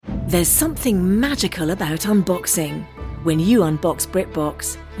There's something magical about unboxing. When you unbox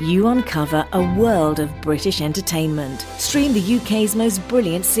BritBox, you uncover a world of British entertainment. Stream the UK's most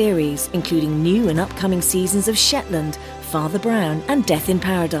brilliant series, including new and upcoming seasons of Shetland, Father Brown and Death in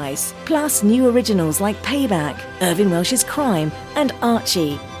Paradise. Plus new originals like Payback, Irving Welsh's Crime and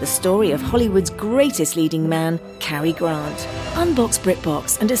Archie, the story of Hollywood's greatest leading man, Cary Grant. Unbox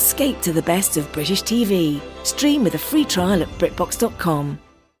BritBox and escape to the best of British TV. Stream with a free trial at BritBox.com.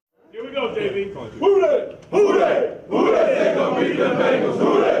 Here we go, JB. Who they? Who they? Who they say gonna beat the Bengals?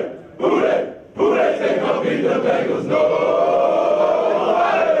 Who they? Who they? Who they say gonna beat the Bengals? Nobody!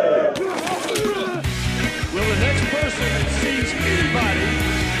 Will the next person that sees anybody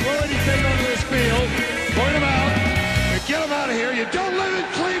throw anything onto this field, point them out, and get them out of here? You don't live in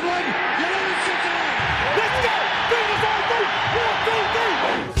Cleveland, you live in Cincinnati. Let's go! Bengals on three! 1, 2,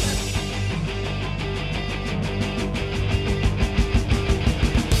 3!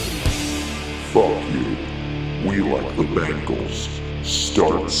 Fuck you. We Like the Bengals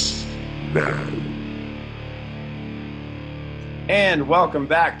starts now. And welcome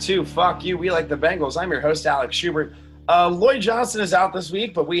back to Fuck You, We Like the Bengals. I'm your host, Alex Schubert. Lloyd Johnson is out this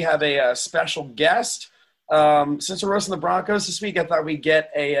week, but we have a special guest. Since we're roasting the Broncos this week, I thought we'd get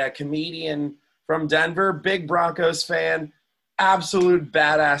a comedian from Denver, big Broncos fan, absolute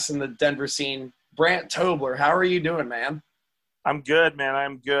badass in the Denver scene, Brant Tobler. How are you doing, man? I'm good, man.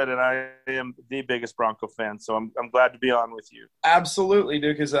 I'm good, and I am the biggest Bronco fan, so I'm glad to be on with you. Absolutely,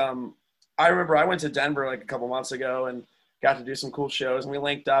 dude, because I remember I went to Denver like a couple months ago and got to do some cool shows, and we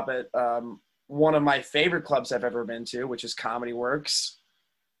linked up at one of my favorite clubs I've ever been to, which is Comedy Works.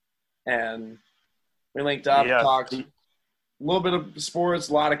 And we linked up, talked a little bit of sports,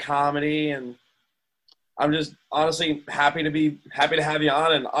 a lot of comedy, and I'm just honestly happy to have you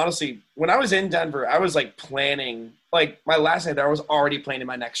on. And honestly, when I was in Denver, I was like planning, like my last night there, I was already planning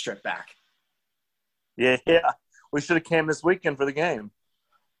my next trip back. Yeah. We should have came this weekend for the game.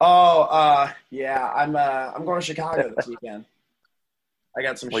 Oh, yeah. I'm going to Chicago this weekend. I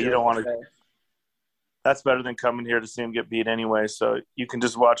got some Well, shit. you don't want to. That's better than coming here to see him get beat anyway, so you can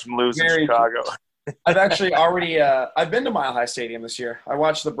just watch him lose in Chicago. I've actually already I've been to Mile High Stadium this year. I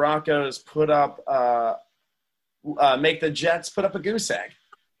watched the Broncos put up make the Jets put up a goose egg.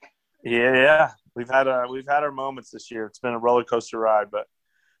 Yeah. We've had our moments this year. It's been a roller coaster ride, but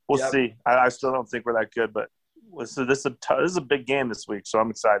we'll see. I still don't think we're that good, but this is a big game this week, so I'm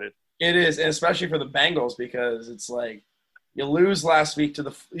excited. It is, and especially for the Bengals because it's like you lose this week to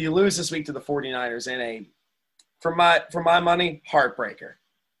the 49ers in a for my money heartbreaker.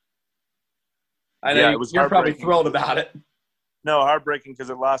 I know you're probably thrilled about it. No, heartbreaking because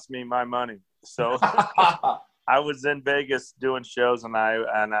it lost me my money. So I was in Vegas doing shows, and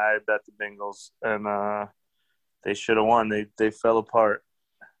I bet the Bengals, and they should have won. They fell apart.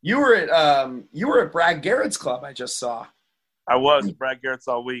 You were at Brad Garrett's club. I just saw. I was at Brad Garrett's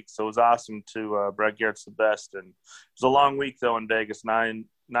all week, so it was awesome to Brad Garrett's the best. And it was a long week though in Vegas, nine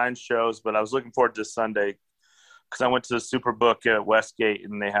shows, but I was looking forward to Sunday because I went to the Superbook at Westgate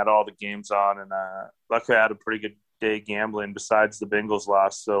and they had all the games on, and luckily I had a pretty good day gambling besides the Bengals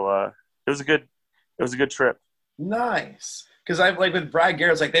loss. So it was a good trip. Nice. Because I've like with Brad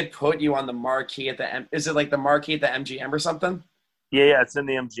Garrett, it's like they put you on the marquee at is it like the marquee at the MGM or something? Yeah, it's in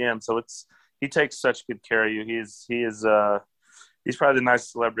the MGM. So he takes such good care of you. He's probably the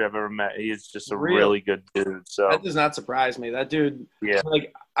nicest celebrity I've ever met. He is just a really good dude. So that does not surprise me. That dude,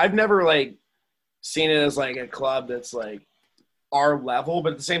 like I've never like seen it as like a club that's like our level,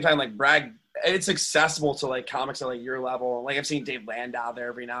 but at the same time, like Brad, it's accessible to like comics at like your level. Like I've seen Dave Landau there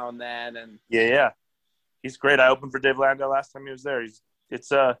every now and then, and yeah, he's great. I opened for Dave Landau last time he was there.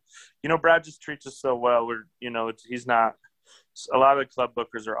 Brad just treats us so well. He's not. A lot of the club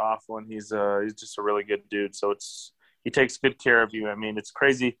bookers are awful, and he's just a really good dude. So he takes good care of you. I mean, it's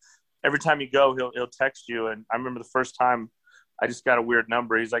crazy. Every time you go, he'll text you. And I remember the first time I just got a weird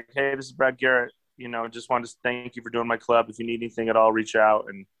number. He's like, "Hey, this is Brad Garrett. Just wanted to thank you for doing my club. If you need anything at all, reach out."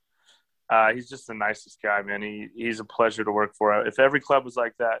 And he's just the nicest guy, man. He's a pleasure to work for. If every club was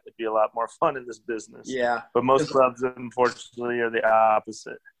like that, it'd be a lot more fun in this business. Yeah. But most clubs, unfortunately, are the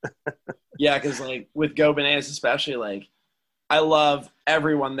opposite. Yeah, because like with Go Bananas especially, like I love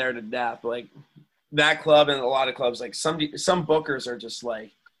everyone there to death. Like that club and a lot of clubs, like some bookers are just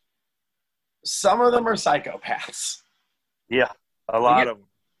like, some of them are psychopaths. Yeah, a lot of them.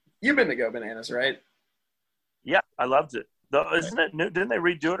 You've been to Go Bananas, right? Yeah, I loved it. Isn't it new? Didn't they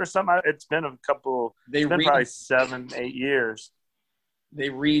redo it or something? It's been probably 7-8 years. They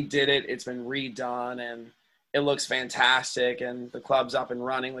redid it. It's been redone, and it looks fantastic. And the club's up and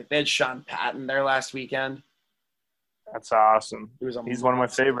running. Like they had Sean Patton there last weekend. That's awesome. He's one of my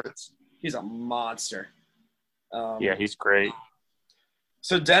favorites. He's a monster. Yeah, he's great.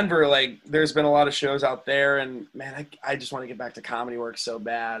 So Denver, like, there's been a lot of shows out there, and man, I just want to get back to Comedy Works so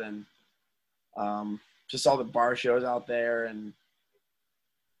bad, and just all the bar shows out there, and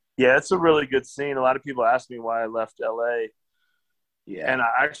yeah, it's a really good scene. A lot of people ask me why I left LA. Yeah, and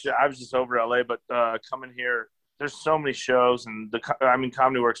I was just over LA, but coming here, there's so many shows, and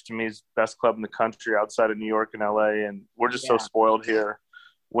Comedy Works to me is the best club in the country outside of New York and LA, and we're just so spoiled here.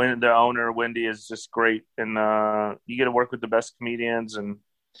 When the owner Wendy is just great, and you get to work with the best comedians, and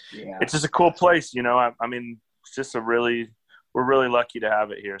it's just a cool place, you know. I mean, it's just we're really lucky to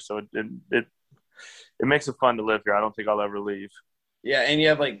have it here, so it makes it fun to live here. I don't think I'll ever leave. Yeah, and you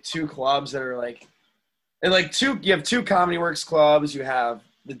have like two clubs that are like, and like you have two Comedy Works clubs. You have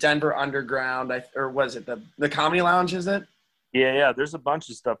the Denver Underground, or was it the Comedy Lounge? Is it? Yeah. There's a bunch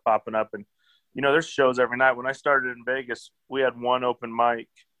of stuff popping up, and you know, there's shows every night. When I started in Vegas, we had one open mic.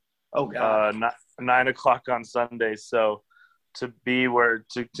 Oh God. 9:00 on Sundays. So to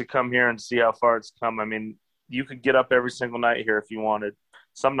come here and see how far it's come, I mean, you could get up every single night here if you wanted.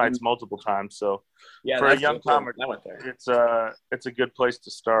 Some nights multiple times. So for a young comic, it's a good place to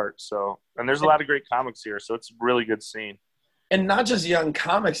start. So, and there's a lot of great comics here, so it's a really good scene. And not just young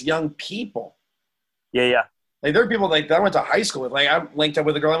comics, young people. Yeah. Like, there are people like that I went to high school with. Like, I linked up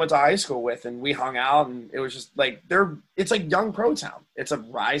with a girl I went to high school with, and we hung out, and it was just like it's like young Pro Town. It's a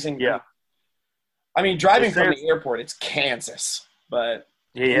rising. Yeah. I mean, driving from the airport, it's Kansas, but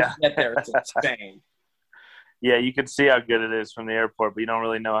yeah, you get there, it's insane. Yeah, you can see how good it is from the airport, but you don't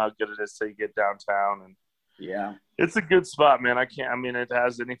really know how good it is till you get downtown. And yeah, it's a good spot, man. It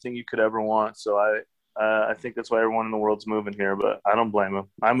has anything you could ever want. So I think that's why everyone in the world's moving here, but I don't blame them.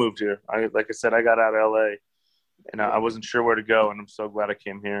 I moved here. Like I said, I got out of LA, and I wasn't sure where to go, and I'm so glad I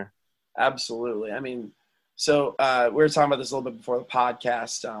came here. Absolutely. I mean, so we were talking about this a little bit before the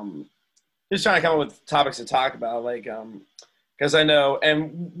podcast. Just trying to come up with topics to talk about, like, because I know,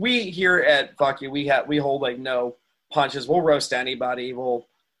 and we here at Fuck You, we hold like no punches. We'll roast anybody. We'll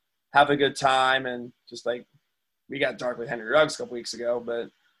have a good time, and just like we got dark with Henry Ruggs a couple weeks ago, but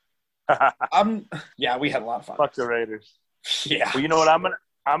we had a lot of fun. Fuck the Raiders. Yeah. Well, you know what? I'm gonna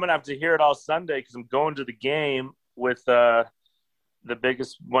have to hear it all Sunday because I'm going to the game with one of the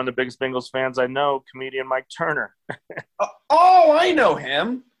biggest Bengals fans I know, comedian Mike Turner. Oh, I know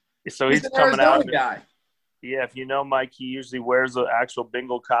him. So he's coming out. Guy. Yeah, if you know Mike, he usually wears an actual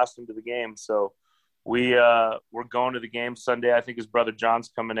Bengal costume to the game. So we're going to the game Sunday. I think his brother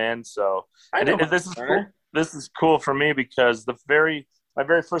John's coming in. So this is cool. This is cool for me because my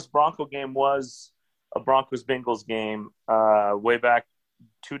very first Bronco game was a Broncos Bengals game way back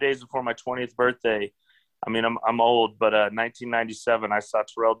 2 days before my 20th birthday. I mean, I'm old, but 1997, I saw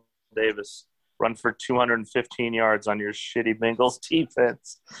Terrell Davis run for 215 yards on your shitty Bengals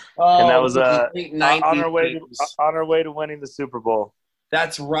defense. And that was on our way to winning the Super Bowl.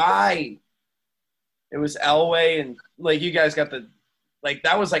 That's right. It was Elway, and like you guys got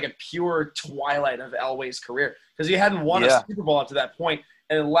that was like a pure twilight of Elway's career because he hadn't won a Super Bowl up to that point.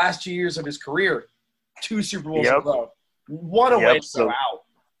 And in the last 2 years of his career, 2 Super Bowls in a row. What a way to go out.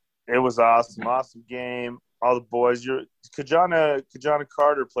 It was awesome. Awesome game. All the boys. Kajana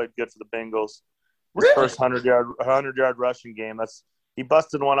Carter played good for the Bengals. His first 100-yard rushing game. He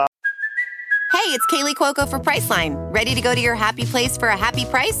busted one up. Hey, it's Kaylee Cuoco for Priceline. Ready to go to your happy place for a happy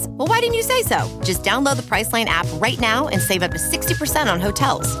price? Well, why didn't you say so? Just download the Priceline app right now and save up to 60% on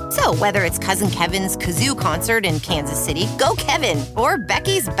hotels. So whether it's Cousin Kevin's Kazoo Concert in Kansas City, go Kevin, or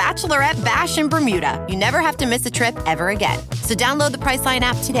Becky's Bachelorette Bash in Bermuda, you never have to miss a trip ever again. So download the Priceline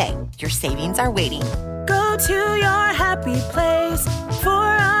app today. Your savings are waiting. Go to your happy place for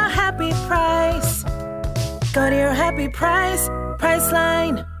a happy price. Go to your happy price,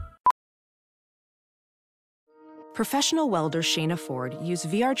 Priceline. Professional welder Shayna Ford used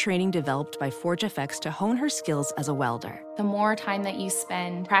VR training developed by ForgeFX to hone her skills as a welder. The more time that you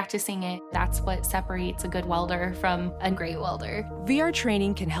spend practicing it, that's what separates a good welder from a great welder. VR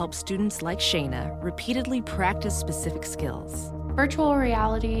training can help students like Shayna repeatedly practice specific skills. Virtual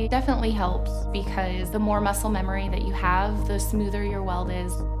reality definitely helps because the more muscle memory that you have, the smoother your weld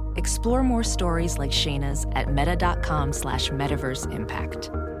is. Explore more stories like Shayna's at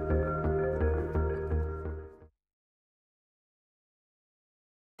meta.com/metaverseimpact.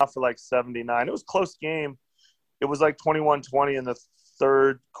 For like 79. It was a close game. It was like 21-20 in the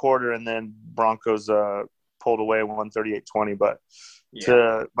third quarter, and then Broncos pulled away 138-20. But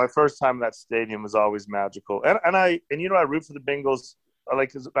my first time in that stadium was always magical. And I root for the Bengals. I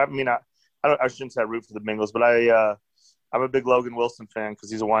shouldn't say I root for the Bengals, but I'm a big Logan Wilson fan because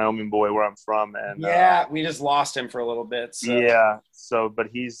he's a Wyoming boy where I'm from. And we just lost him for a little bit. So. Yeah. So, but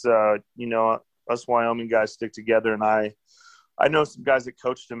he's, us Wyoming guys stick together. And I know some guys that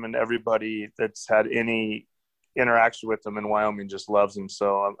coached him, and everybody that's had any interaction with him in Wyoming just loves him.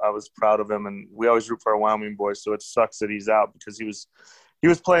 So I was proud of him, and we always root for our Wyoming boys. So it sucks that he's out because he was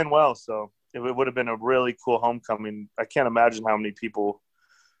playing well. So it would have been a really cool homecoming. I can't imagine how many people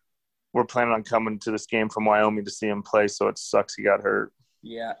were planning on coming to this game from Wyoming to see him play. So it sucks he got hurt.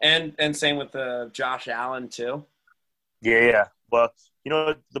 Yeah. And same with Josh Allen too. Yeah. Well,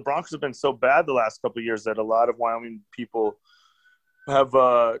 the Broncos have been so bad the last couple of years that a lot of Wyoming people have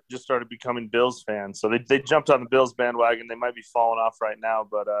just started becoming Bills fans. So they jumped on the Bills bandwagon. They might be falling off right now,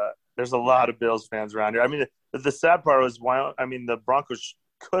 but there's a lot of Bills fans around here. I mean, the sad part was the Broncos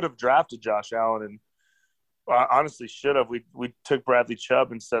could have drafted Josh Allen, and honestly should have. We took Bradley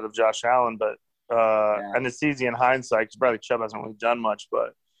Chubb instead of Josh Allen, but and it's easy in hindsight because Bradley Chubb hasn't really done much.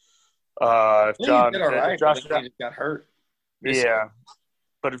 But if Josh just got hurt. Yeah,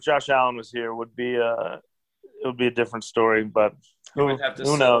 but if Josh Allen was here, it would be a different story. But who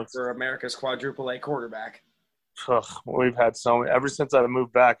knows? For America's quadruple A quarterback. We've had so many ever since I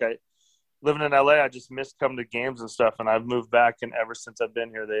moved back. Living in LA, I just missed coming to games and stuff, and I've moved back, and ever since I've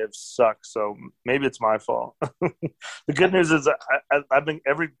been here, they have sucked. So maybe it's my fault. The good news is I've been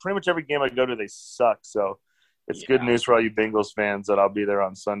pretty much every game I go to, they suck. So it's good news for all you Bengals fans that I'll be there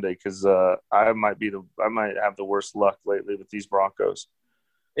on Sunday because I might have the worst luck lately with these Broncos.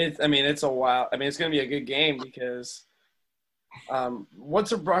 It's a while. It's going to be a good game because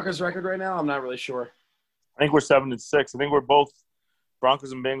what's the Broncos record right now? I'm not really sure. I think we're 7-6. I think we're both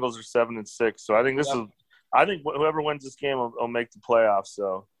Broncos and Bengals are 7-6. So I think I think whoever wins this game will make the playoffs.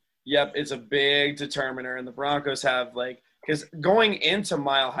 So. Yep, it's a big determiner, and the Broncos have because going into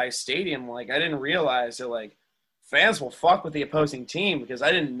Mile High Stadium, I didn't realize that fans will fuck with the opposing team because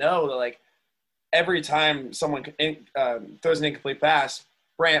I didn't know that every time someone throws an incomplete pass,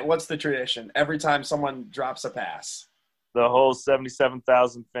 Brant, what's the tradition? Every time someone drops a pass, the whole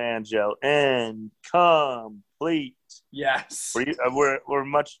 77,000 fans yell "incomplete." Yes, we're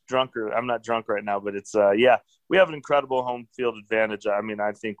much drunker. I'm not drunk right now, but it's we have an incredible home field advantage. I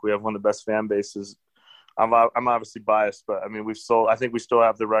think we have one of the best fan bases. I'm obviously biased, but I think we still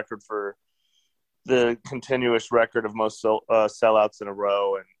have the record for the continuous record of most sellouts in a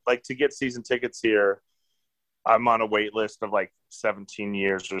row, and to get season tickets here, I'm on a wait list of 17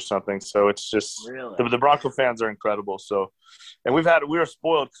 years or something. So it's just really? the Bronco fans are incredible. So, and we were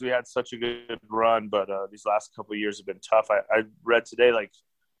spoiled because we had such a good run, but these last couple of years have been tough. I read today,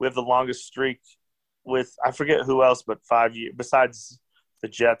 we have the longest streak with, I forget who else, but 5 years besides the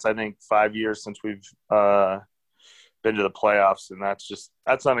Jets, I think 5 years since we've been to the playoffs. And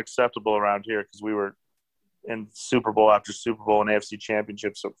that's unacceptable around here because we were in Super Bowl after Super Bowl and AFC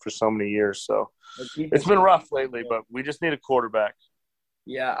championships for so many years. So it's been rough lately, but we just need a quarterback.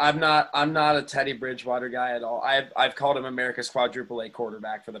 Yeah, I'm not a Teddy Bridgewater guy at all. I've called him America's quadruple A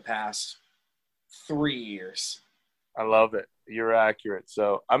quarterback for the past 3 years. I love it. You're accurate.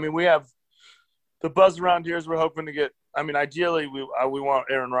 So, we have the buzz around here is we're hoping to get, ideally we want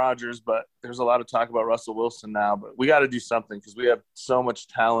Aaron Rodgers, but there's a lot of talk about Russell Wilson now, but we got to do something because we have so much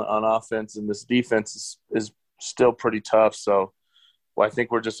talent on offense and this defense is still pretty tough. So I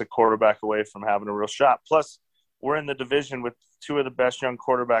think we're just a quarterback away from having a real shot. Plus we're in the division with two of the best young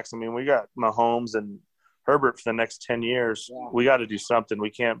quarterbacks. We got Mahomes and Herbert for the next 10 years. Yeah. We got to do something. We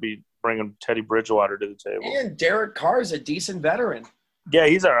can't be bringing Teddy Bridgewater to the table. And Derek Carr is a decent veteran. Yeah,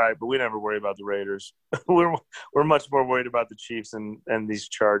 he's all right, but we never worry about the Raiders. we're much more worried about the Chiefs and these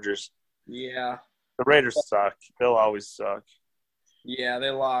Chargers. Yeah. The Raiders suck. They'll always suck. Yeah,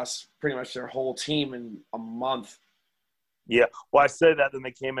 they lost pretty much their whole team in a month. Yeah. Well, I said that, then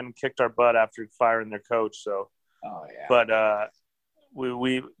they came in and kicked our butt after firing their coach. So. Oh yeah. But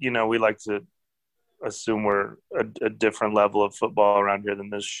we like to assume we're a different level of football around here than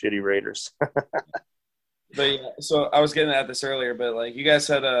those shitty Raiders. But yeah, so I was getting at this earlier, but you guys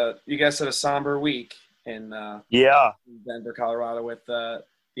had a somber week in Denver, Colorado, with the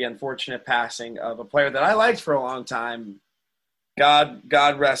unfortunate passing of a player that I liked for a long time. God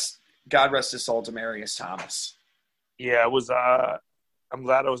rest his soul, Demaryius Thomas. Yeah, it was. I'm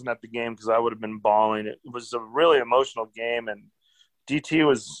glad I wasn't at the game because I would have been bawling. It was a really emotional game, and DT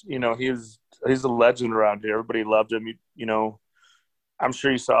was, he's a legend around here. Everybody loved him. I'm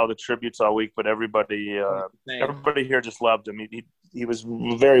sure you saw the tributes all week, but everybody here just loved him. He was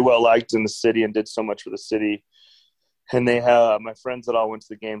very well liked in the city and did so much for the city. And they have my friends that all went to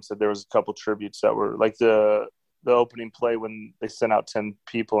the game said there was a couple tributes that were like the opening play when they sent out 10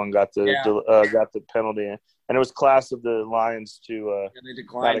 people and got the penalty. And And it was class of the Lions to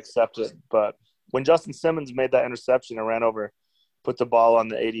not accept it. But when Justin Simmons made that interception and ran over, put the ball on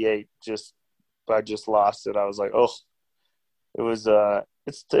the 88, I just lost it. I was like, oh, it was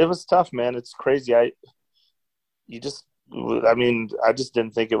tough, man. It's crazy. I just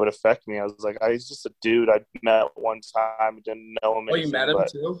didn't think it would affect me. I was like, he's just a dude I met one time. Didn't know him. Oh, you met him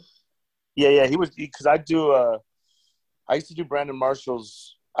too? Yeah. He was, because I used to do Brandon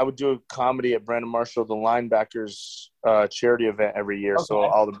Marshall's. I would do a comedy at Brandon Marshall, the linebackers charity event every year. Okay. So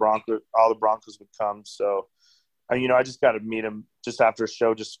all the Broncos would come. So, I just got to meet him just after a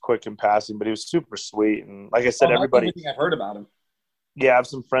show, just quick in passing. But he was super sweet, and like I said, everybody. I think I've heard about him. Yeah, I have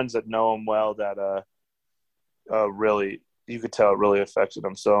some friends that know him well that really, you could tell it really affected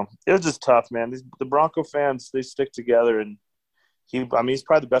him. So it was just tough, man. The Bronco fans, they stick together, and he's probably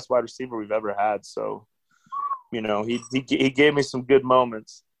the best wide receiver we've ever had. So, he gave me some good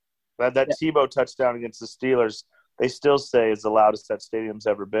moments. That Tebow touchdown against the Steelers, they still say is the loudest that stadium's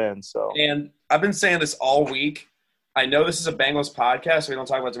ever been. So, and I've been saying this all week. I know this is a Bengals podcast, so we don't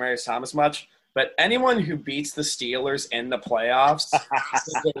talk about Demaryius Thomas much. But anyone who beats the Steelers in the playoffs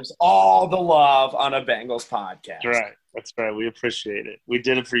deserves all the love on a Bengals podcast. Right. That's right. We appreciate it. We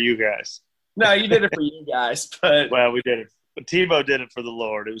did it for you guys. No, you did it for you guys. But well, we did it. But Tebow did it for the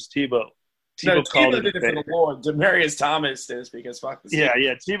Lord. It was Tebow. Tebow did it for the Lord. Demaryius Thomas did it because fuck the Steelers.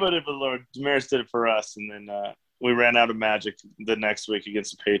 Yeah. Tebow did it for the Lord. Demaryius did it for us. And then we ran out of magic the next week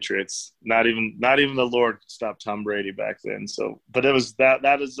against the Patriots. Not even the Lord stopped Tom Brady back then. So, but it was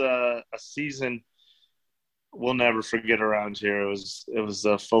that is a season we'll never forget around here. It was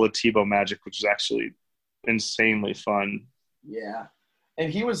full of Tebow magic, which is actually insanely fun. Yeah,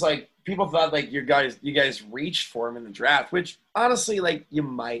 and he was like, people thought like you guys reached for him in the draft, which honestly, like, you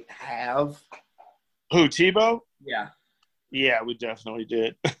might have. Who, Tebow? Yeah. Yeah, we definitely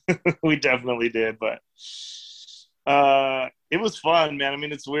did. We definitely did, but it was fun, man. I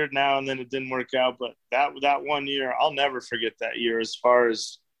mean, it's weird now, and then it didn't work out. But that 1 year, I'll never forget that year. As far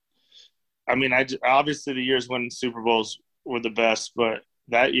as, I mean, obviously the years when Super Bowls were the best, but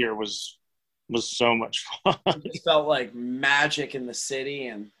that year was so much fun. It just felt like magic in the city,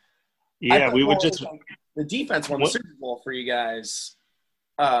 and we would just the defense won the Super Bowl for you guys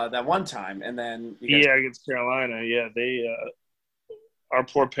that one time, and then against Carolina, they. Our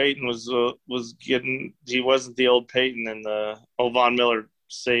poor Peyton was getting. He wasn't the old Peyton, and old Von Miller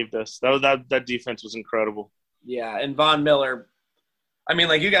saved us. That defense was incredible. Yeah, and Von Miller. I mean,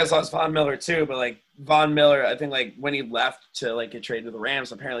 like, you guys lost Von Miller too, but like Von Miller, I think like when he left to like get traded to the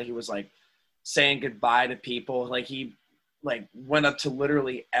Rams, apparently he was like saying goodbye to people. Like he like went up to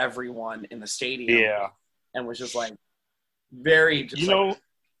literally everyone in the stadium. Yeah, and was just like very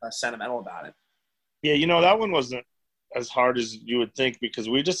sentimental about it. Yeah, that one wasn't as hard as you would think, because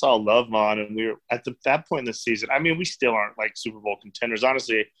we just all love Von, and we were at that point in the season. I mean, we still aren't like Super Bowl contenders.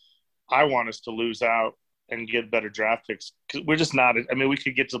 Honestly, I want us to lose out and get better draft picks, because we're just not. I mean, we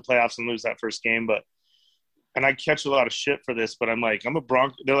could get to the playoffs and lose that first game, and I catch a lot of shit for this, but I'm like, I'm a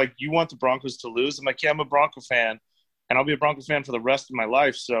Bronco. They're like, you want the Broncos to lose? I'm like, yeah, I'm a Bronco fan, and I'll be a Bronco fan for the rest of my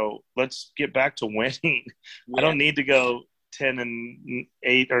life. So let's get back to winning. Yeah. I don't need to go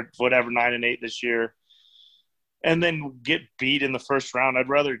 10-8 or whatever, 9-8 this year, and then get beat in the first round. I'd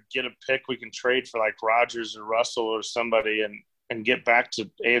rather get a pick we can trade for like Rodgers or Russell or somebody and get back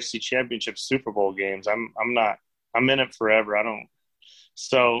to AFC Championship Super Bowl games. I'm in it forever.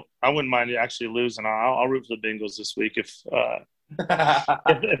 So I wouldn't mind actually losing. I'll root for the Bengals this week if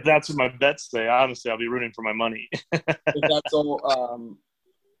that's what my bets say. Honestly, I'll be rooting for my money. That's all.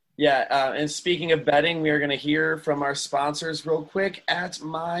 And speaking of betting, we are going to hear from our sponsors real quick at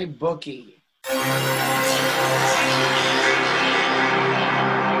MyBookie.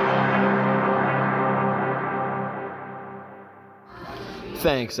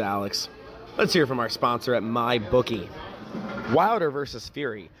 Thanks, Alex. Let's hear from our sponsor at MyBookie. Wilder versus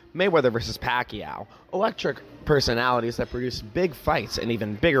Fury, Mayweather versus Pacquiao, electric personalities that produce big fights and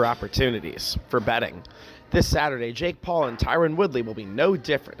even bigger opportunities for betting. This Saturday, Jake Paul and Tyron Woodley will be no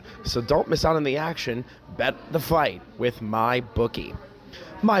different, so don't miss out on the action. Bet the fight with MyBookie.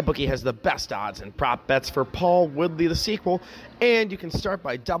 MyBookie has the best odds and prop bets for Paul Woodley the sequel, and you can start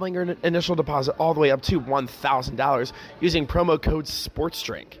by doubling your initial deposit all the way up to $1,000 using promo code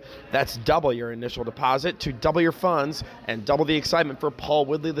SPORTSDRINK. That's double your initial deposit to double your funds and double the excitement for Paul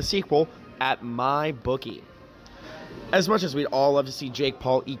Woodley the sequel at MyBookie. As much as we'd all love to see Jake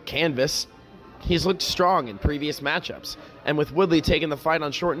Paul eat canvas, he's looked strong in previous matchups, and with Woodley taking the fight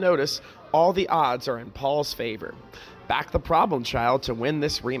on short notice, all the odds are in Paul's favor. Back the problem child to win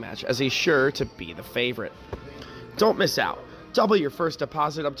this rematch, as he's sure to be the favorite. Don't miss out. Double your first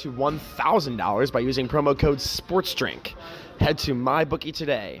deposit up to $1,000 by using promo code SPORTSDRINK. Head to MyBookie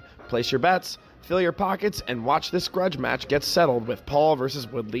today. Place your bets, fill your pockets, and watch this grudge match get settled with Paul versus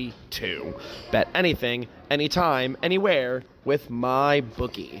Woodley 2. Bet anything, anytime, anywhere with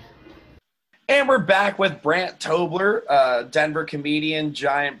MyBookie. And we're back with Brant Tobler, Denver comedian,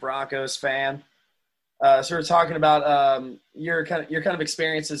 giant Broncos fan. So we're talking about your kind of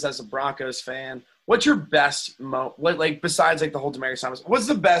experiences as a Broncos fan. What's your best moment, like besides like the whole Demaryius Thomas? What's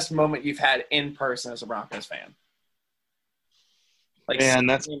the best moment you've had in person as a Broncos fan? Like, man,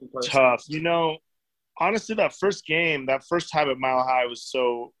 that's tough. You know, honestly, that first time at Mile High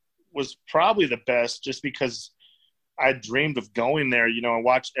was probably the best, just because I dreamed of going there. You know, I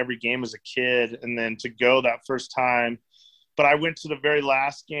watched every game as a kid, and then to go that first time. But I went to the very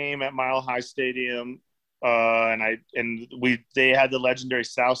last game at Mile High Stadium. They had the legendary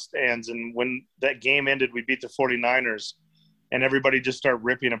South stands, and when that game ended, we beat the 49ers, and everybody just started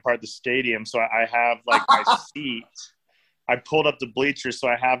ripping apart the stadium. So I have like my seat. I pulled up the bleachers, so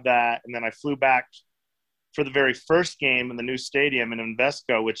I have that, and then I flew back for the very first game in the new stadium in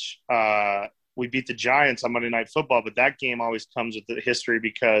Invesco, which we beat the Giants on Monday Night Football. But that game always comes with the history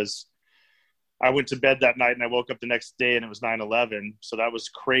because I went to bed that night and I woke up the next day and it was 9/11. So that was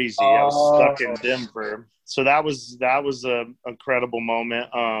crazy. I was stuck in Denver. So that was an incredible moment.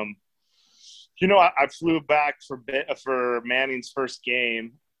 You know, I flew back for Manning's first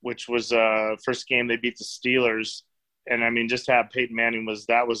game, which was first game they beat the Steelers. And I mean, just to have Peyton Manning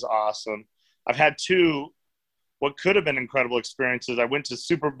that was awesome. I've had two, what could have been incredible experiences. I went to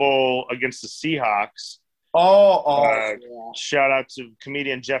Super Bowl against the Seahawks. Yeah. Shout out to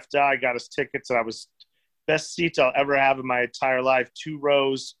comedian Jeff Dye, got us tickets. And I was best seats I'll ever have in my entire life. 2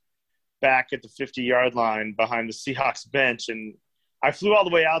 rows back at the 50-yard line behind the Seahawks bench. And I flew all the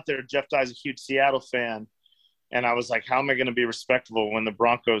way out there. Jeff Dye's a huge Seattle fan. And I was like, how am I going to be respectful when the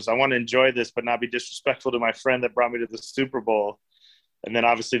Broncos – I want to enjoy this but not be disrespectful to my friend that brought me to the Super Bowl. And then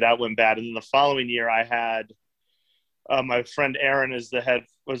obviously that went bad. And then the following year I had my friend Aaron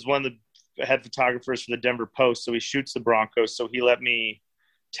was one of the head photographers for the Denver Post, so he shoots the Broncos. So he let me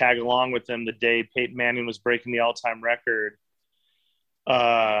tag along with him the day Peyton Manning was breaking the all-time record,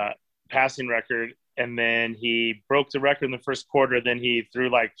 passing record. And then he broke the record in the first quarter. Then he threw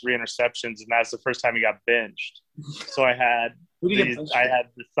like 3 interceptions, and that's the first time he got benched. So I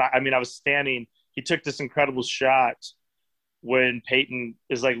was standing. He took this incredible shot when Peyton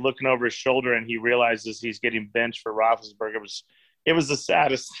is like looking over his shoulder, and he realizes he's getting benched for Roethlisberger. It was the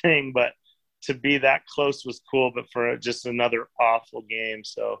saddest thing, but to be that close was cool. But for just another awful game,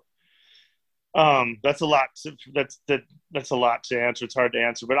 so that's a lot. That's a lot to answer. It's hard to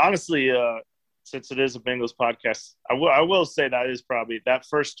answer, but honestly, since it is a Bengals podcast, I will say that is probably that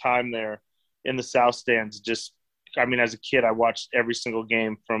first time there in the South stands. Just, I mean, as a kid, I watched every single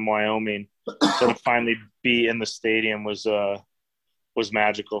game from Wyoming. So to finally be in the stadium was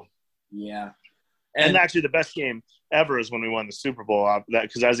magical. Yeah. And actually the best game ever is when we won the Super Bowl.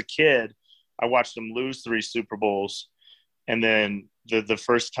 Because as a kid, I watched them lose 3 Super Bowls. And then the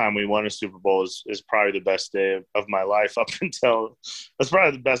first time we won a Super Bowl is probably the best day of my life that's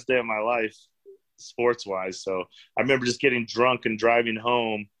probably the best day of my life sports-wise. So I remember just getting drunk and driving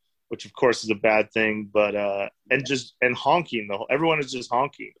home, which of course is a bad thing, but and honking. Everyone is just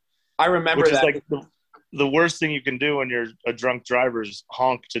honking. I remember which that. is like the worst thing you can do when you're a drunk driver is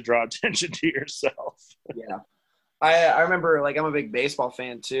honk to draw attention to yourself. Yeah. I remember, like, I'm a big baseball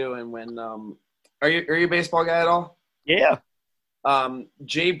fan too, and when are you a baseball guy at all? Yeah.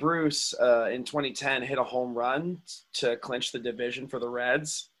 Jay Bruce in 2010 hit a home run to clinch the division for the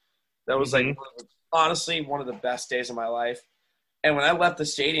Reds. That was like honestly one of the best days of my life. And when I left the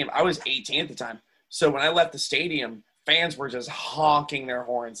stadium, I was 18 at the time. So when I left the stadium, fans were just honking their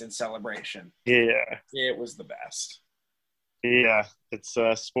horns in celebration. Yeah. It was the best. Yeah. It's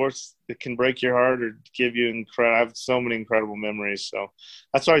sports that can break your heart or give you I have so many incredible memories. So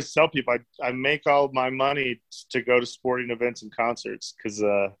that's why I tell people I make all my money to go to sporting events and concerts because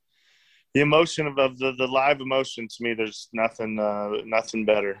the emotion of the live emotion, to me, there's nothing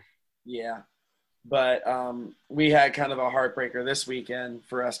better. Yeah. But we had kind of a heartbreaker this weekend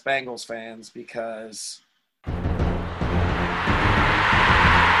for us Bengals fans because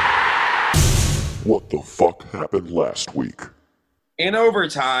what the fuck happened last week? In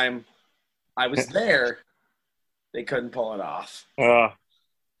overtime, I was there. They couldn't pull it off.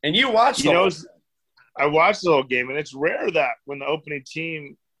 And you watched the whole game. I watched the whole game, and it's rare that when the opening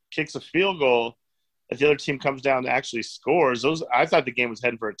team kicks a field goal, that the other team comes down and actually scores. I thought the game was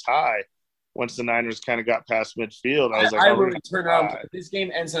heading for a tie once the Niners kind of got past midfield. I was like, I really turned around. If this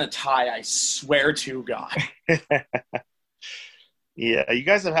game ends in a tie, I swear to God. Yeah, you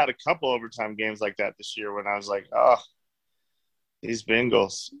guys have had a couple overtime games like that this year when I was like, oh, these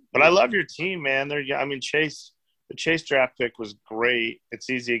Bengals. But I love your team, man. The Chase draft pick was great. It's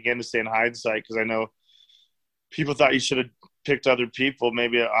easy, again, to say in hindsight because I know people thought you should have picked other people,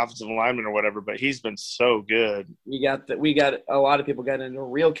 maybe an offensive lineman or whatever, but he's been so good. We got a lot of people got into a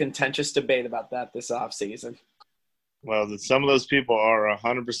real contentious debate about that this offseason. Well, some of those people are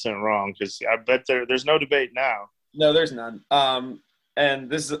 100% wrong because I bet there's no debate now. No, there's none. And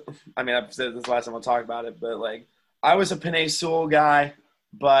this is, I mean, I've said this last time I'll talk about it, but like, I was a Penei Sewell guy,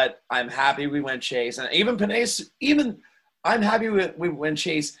 but I'm happy we went Chase. And I'm happy we went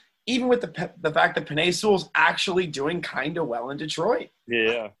Chase, even with the fact that Penei Sewell's actually doing kind of well in Detroit.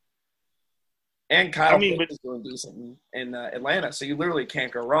 Yeah. And Kyle Pitts is doing decent in Atlanta. So you literally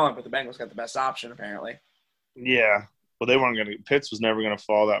can't go wrong, but the Bengals got the best option, apparently. Yeah. Well, they weren't going to – Pitts was never going to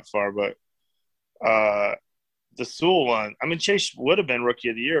fall that far, but the Sewell one, I mean, Chase would have been Rookie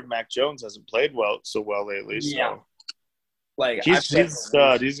of the Year if Mac Jones hasn't played so well lately. So. Yeah. Like he's a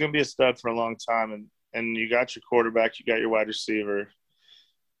stud. He's going to be a stud for a long time. And you got your quarterback. You got your wide receiver.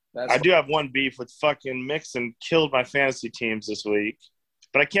 I do have one beef with fucking Mixon. Killed my fantasy teams this week.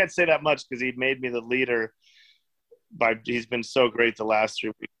 But I can't say that much because he made me the leader. He's been so great the last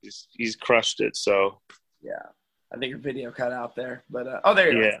 3 weeks. He's crushed it. So yeah, I think your video cut out there. But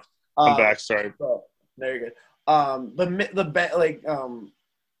there you go. Yeah, I'm back. Sorry. Oh, there you go.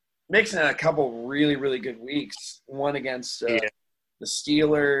 Mixon had a couple really, really good weeks. One against the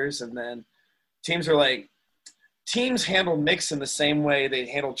Steelers, and then teams handle Mixon the same way they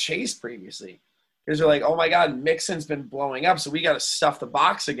handled Chase previously. Because they're like, oh my God, Mixon's been blowing up, so we got to stuff the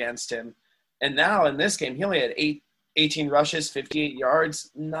box against him. And now in this game, he only had 18 rushes, 58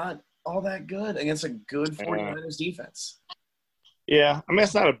 yards. Not all that good against a good 49ers defense. Yeah, I mean,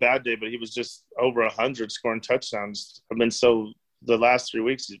 it's not a bad day, but he was just over 100 scoring touchdowns. The last 3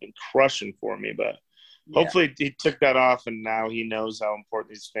 weeks he's been crushing for me, but hopefully he took that off and now he knows how important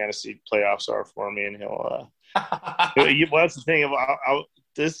these fantasy playoffs are for me, and he'll well, that's the thing.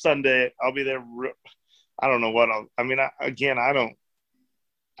 This Sunday I'll be there. I don't know what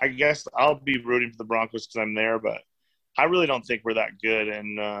I guess I'll be rooting for the Broncos because I'm there, but I really don't think we're that good,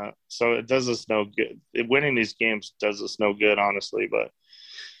 and so it does us no good. Winning these games does us no good, honestly, but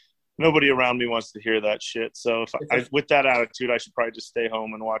nobody around me wants to hear that shit. So with that attitude, I should probably just stay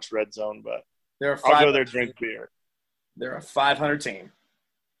home and watch Red Zone. But I'll go there, drink beer. They're a 500 team.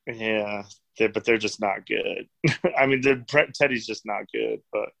 Yeah, but they're just not good. I mean, Teddy's just not good.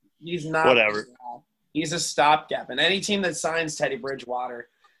 But he's not. Whatever. He's a stopgap, and any team that signs Teddy Bridgewater,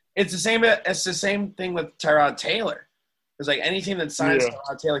 it's the same. It's the same thing with Tyrod Taylor. It's like any team that signs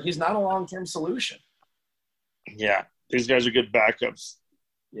Tyrod Taylor, he's not a long-term solution. Yeah, these guys are good backups.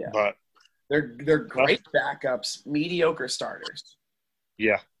 Yeah, but they're great backups, mediocre starters.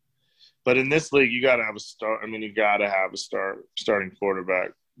 Yeah, but in this league, you got to have a start. I mean, you got to have a starting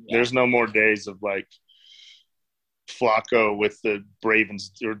quarterback. Yeah. There's no more days of like Flacco with the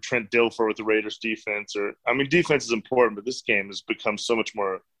Ravens or Trent Dilfer with the Raiders defense. Defense is important, but this game has become so much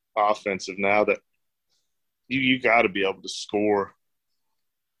more offensive now that you got to be able to score.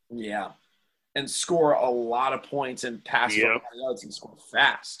 Yeah. And score a lot of points and pass yards and score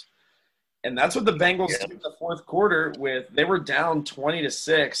fast. And that's what the Bengals did in the fourth quarter they were down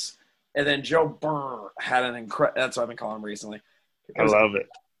 20-6, and then Joe Burrow had an that's what I've been calling him recently. I love it.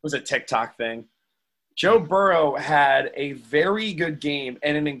 It was a TikTok thing. Joe Burrow had a very good game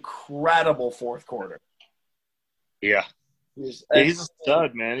and an incredible fourth quarter. Yeah. He's a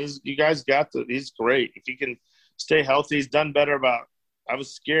stud, man. You guys he's great. If he can stay healthy, he's done better I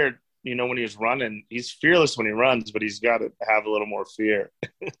was scared, when he was running. He's fearless when he runs, but he's got to have a little more fear.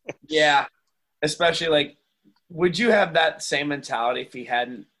 Yeah. Especially would you have that same mentality if he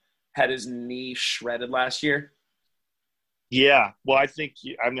hadn't had his knee shredded last year? Yeah. Well, I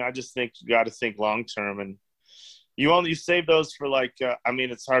just think you got to think long-term, and you save those for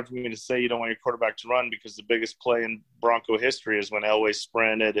it's hard for me to say you don't want your quarterback to run because the biggest play in Bronco history is when Elway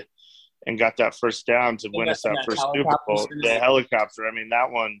sprinted and got that first down to win us that first Super Bowl. The helicopter. I mean,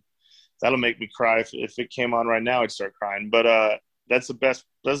 that one, that'll make me cry. If it came on right now, I'd start crying. But that's the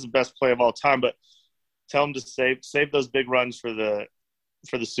best play of all time. But tell them to save those big runs for the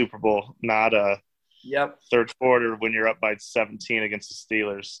Super Bowl, not third quarter when you're up by 17 against the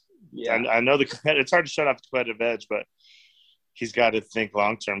Steelers. Yeah, I know it's hard to shut off the competitive edge, but he's got to think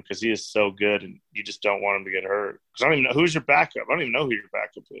long term because he is so good, and you just don't want him to get hurt. Because I don't even know who's your backup. I don't even know who your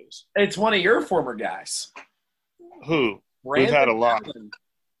backup is. It's one of your former guys. Who? We've had a lot.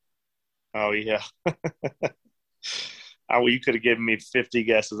 Oh yeah. You could have given me 50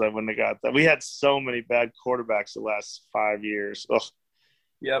 guesses. I wouldn't have got that. We had so many bad quarterbacks the last 5 years. Ugh.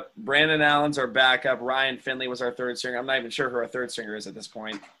 Yep. Brandon Allen's our backup. Ryan Finley was our third stringer. I'm not even sure who our third stringer is at this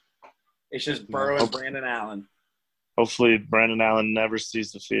point. It's just Burrow and Brandon Allen. Hopefully Brandon Allen never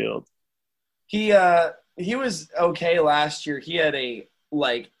sees the field. He was okay last year. He had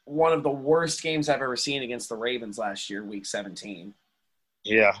one of the worst games I've ever seen against the Ravens last year, week 17.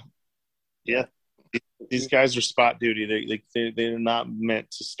 Yeah. Yeah. These guys are spot duty. They're not meant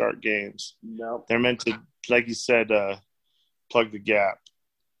to start games. No. They're meant to, like you said, plug the gap.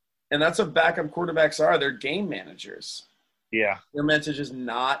 And that's what backup quarterbacks are. They're game managers. Yeah. They're meant to just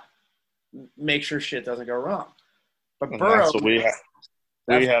not make sure shit doesn't go wrong. But And Burrow, that's what we have.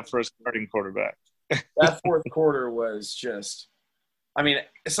 We have for a starting quarterback. That fourth quarter was just – I mean,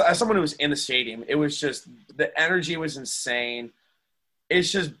 as someone who was in the stadium, it was just – the energy was insane. It's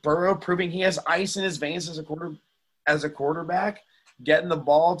just Burrow proving he has ice in his veins as a quarterback, getting the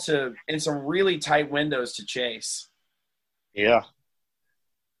ball in some really tight windows to chase. Yeah.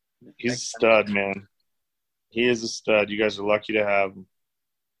 He's a stud, man. He is a stud. You guys are lucky to have him.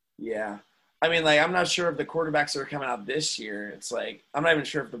 Yeah. I mean, I'm not sure if the quarterbacks that are coming out this year, it's I'm not even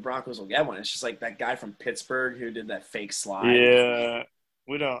sure if the Broncos will get one. It's just that guy from Pittsburgh who did that fake slide. Yeah.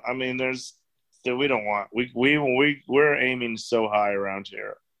 We don't – I mean, we don't want – we're aiming so high around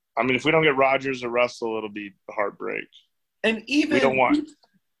here. I mean, if we don't get Rodgers or Russell, it'll be a heartbreak. And even – we don't want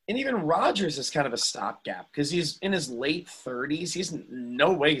 – And even Rodgers is kind of a stopgap because he's in his late 30s. He's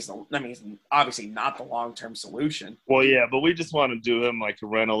no way he's obviously not the long-term solution. Well, yeah, but we just want to do him like a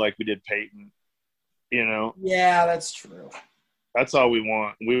rental like we did Peyton, you know? Yeah, that's true. That's all we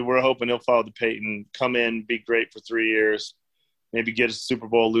want. We're hoping he'll follow the Peyton, come in, be great for 3 years, maybe get a Super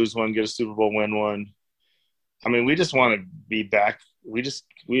Bowl, lose one, get a Super Bowl, win one. I mean, we just want to be back. We're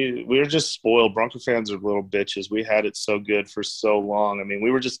just spoiled. Bronco fans are little bitches. We had it so good for so long. I mean,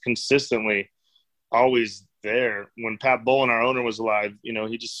 we were just consistently always there. When Pat Bowlen, our owner, was alive, you know,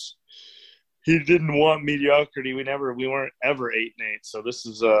 he didn't want mediocrity. We weren't ever 8-8. So this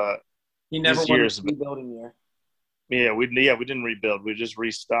is he never won a rebuilding year. Yeah, we didn't rebuild. We just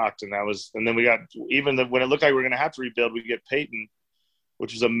restocked, and then we got when it looked like we were going to have to rebuild, we get Peyton,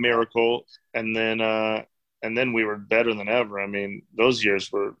 which was a miracle, and then we were better than ever. I mean, those years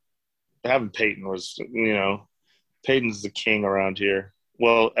having Peyton was, you know, Peyton's the king around here.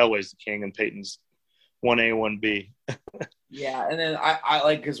 Well, Elway's the king, and Peyton's 1A, 1B. Yeah, and then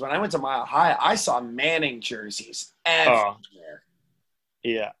I because when I went to Mile High, I saw Manning jerseys everywhere.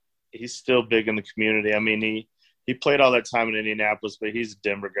 Yeah, he's still big in the community. I mean, he played all that time in Indianapolis, but he's a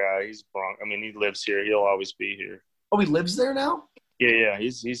Denver guy. He's Bronx. I mean, he lives here. He'll always be here. Oh, he lives there now? Yeah,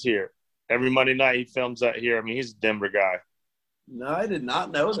 he's here. Every Monday night he films out here. I mean, he's a Denver guy. No, I did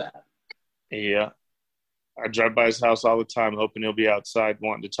not know that. Yeah. I drive by his house all the time hoping he'll be outside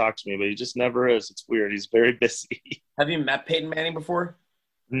wanting to talk to me, but he just never is. It's weird. He's very busy. Have you met Peyton Manning before?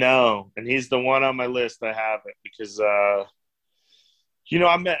 No, and he's the one on my list. I haven't because, you know,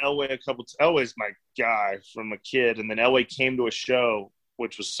 I met Elway Elway's my guy from a kid, and then Elway came to a show,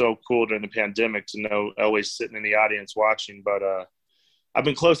 which was so cool during the pandemic to know Elway's sitting in the audience watching, but I've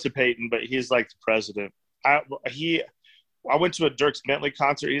been close to Peyton, but he's like the president. I went to a Dierks Bentley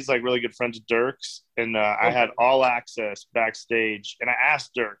concert. He's like really good friends with Dierks, and I had all access backstage. And I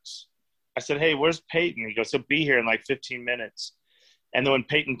asked Dierks, I said, "Hey, where's Peyton?" He goes, "He'll be here in like 15 minutes." And then when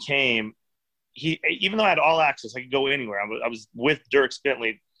Peyton came, even though I had all access, I could go anywhere. I was with Dierks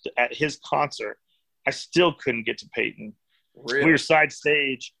Bentley at his concert. I still couldn't get to Peyton. Really? We were side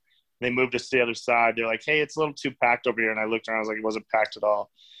stage. They moved us to the other side. They're like, "Hey, it's a little too packed over here." And I looked around. I was like, it wasn't packed at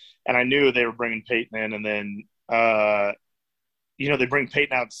all. And I knew they were bringing Peyton in. And then, you know, they bring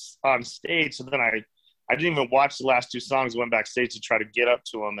Peyton out on stage. So then I didn't even watch the last two songs. I went backstage to try to get up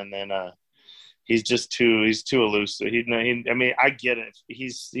to him. And then he's too elusive. I mean, I get it.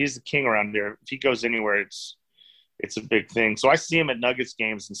 He's the king around here. If he goes anywhere, it's a big thing. So I see him at Nuggets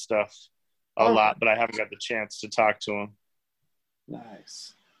games and stuff a lot, but I haven't got the chance to talk to him.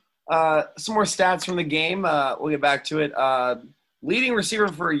 Nice. Some more stats from the game. We'll get back to it. Leading receiver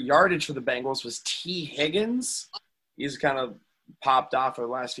for yardage for the Bengals was T. Higgins. He's kind of popped off for the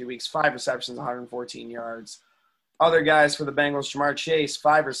last few weeks. 5 receptions, 114 yards. Other guys for the Bengals, Jamar Chase,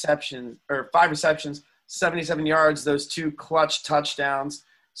 5 receptions, 77 yards. Those 2 clutch touchdowns.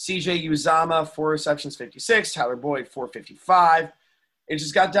 CJ Uzama, 4 receptions, 56. Tyler Boyd, 455. It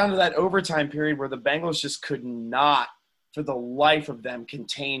just got down to that overtime period where the Bengals just could not, for the life of them,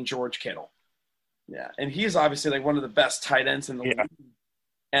 contain George Kittle. Yeah, and he's obviously like one of the best tight ends in the league.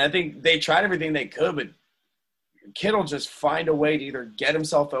 And I think they tried everything they could, but Kittle just find a way to either get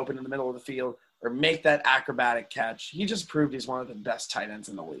himself open in the middle of the field or make that acrobatic catch. He just proved he's one of the best tight ends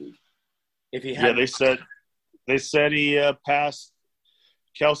in the league. If he had, yeah, they said he passed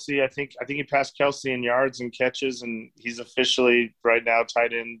Kelsey. I think he passed Kelsey in yards and catches, and he's officially right now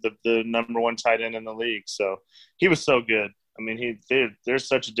tight end, the number one tight end in the league. So he was so good. I mean, they're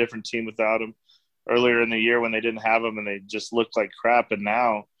such a different team without him. Earlier in the year when they didn't have him and they just looked like crap, and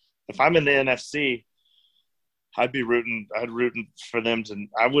now if I'm in the NFC, I'd rooting for them to.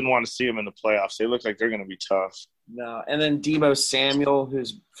 I wouldn't want to see them in the playoffs. They look like they're going to be tough. No, and then Deebo Samuel,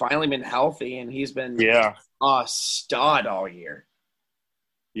 who's finally been healthy, and he's been a stud all year.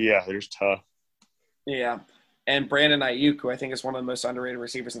 Yeah, they're tough. Yeah, and Brandon Ayuk, who I think is one of the most underrated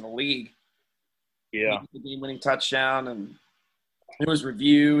receivers in the league. Yeah, the game-winning touchdown, and it was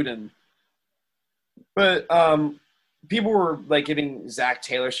reviewed, but people were like giving Zach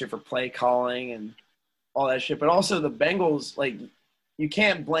Taylor shit for play calling and all that shit, but also the Bengals, like, you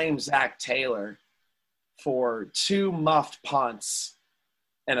can't blame Zach Taylor for 2 muffed punts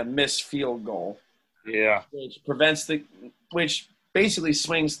and a missed field goal. Yeah. Which basically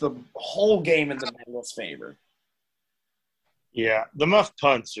swings the whole game in the Bengals' favor. Yeah, the muffed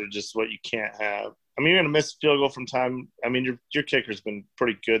punts are just what you can't have. I mean, you're going to miss a field goal from time. I mean, your kicker's been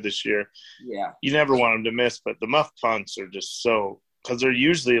pretty good this year. Yeah. You never want him to miss, but the muffed punts are just so – because they're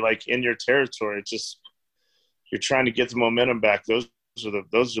usually, like, in your territory. It's just you're trying to get the momentum back. Those are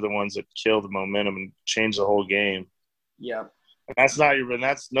the ones that kill the momentum and change the whole game. Yeah. And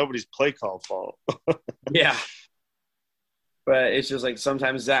that's nobody's play call fault. Yeah. But it's just like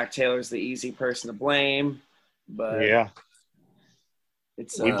sometimes Zach Taylor's the easy person to blame. But yeah.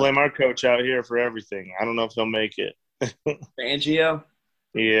 We blame our coach out here for everything. I don't know if he'll make it. Fangio?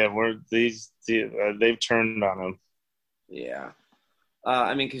 Yeah, they've turned on him. Yeah.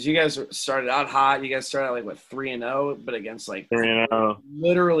 I mean, because you guys started out hot. You guys started out, 3-0, but against, 3-0.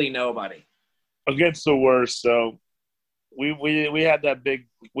 Literally nobody. Against the worst. So we had that big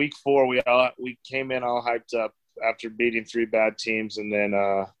week 4. We came in all hyped up after beating 3 bad teams, and then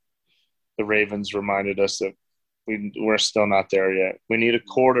the Ravens reminded us that we're still not there yet. We need a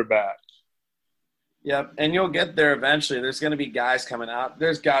quarterback. Yep, and you'll get there eventually. There's going to be guys coming out.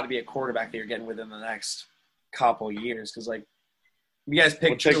 There's got to be a quarterback that you're getting within the next couple years because, you guys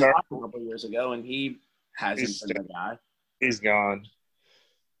picked Drew Lock a couple years ago, and he hasn't been the guy. He's gone.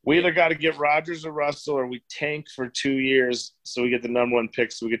 We either got to get Rodgers or Russell, or we tank for 2 years so we get the number 1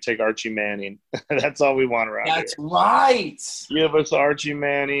 pick so we could take Archie Manning. That's all we want around here. That's right. Give us Archie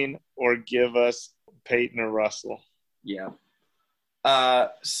Manning or give us Peyton or Russell. Yeah.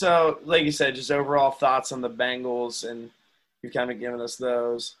 So, like you said, just overall thoughts on the Bengals, and you've kind of given us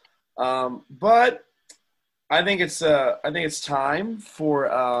those. But I think it's time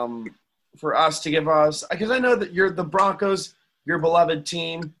for us to give us, because I know that you're the Broncos, your beloved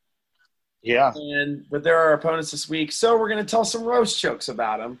team. Yeah. But they're our opponents this week, so we're going to tell some roast jokes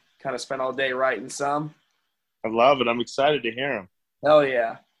about them. Kind of spent all day writing some. I love it. I'm excited to hear them. Hell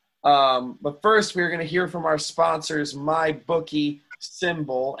yeah. But first, we're going to hear from our sponsors, MyBookie,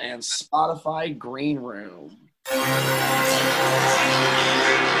 Symbol, and Spotify Green Room.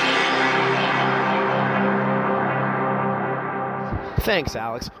 Thanks,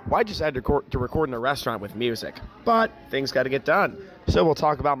 Alex. Well, I just had to record in a restaurant with music, but things got to get done. So we'll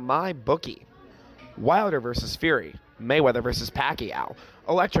talk about MyBookie. Wilder versus Fury, Mayweather versus Pacquiao,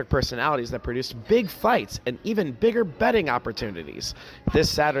 electric personalities that produce big fights and even bigger betting opportunities.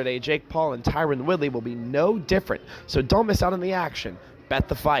 This Saturday, Jake Paul and Tyron Woodley will be no different, so don't miss out on the action. Bet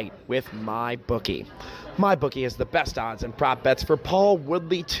the fight with MyBookie. MyBookie has the best odds and prop bets for Paul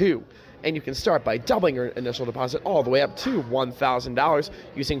Woodley too. And you can start by doubling your initial deposit all the way up to $1,000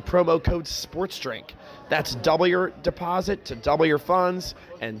 using promo code SPORTSDRINK. That's double your deposit to double your funds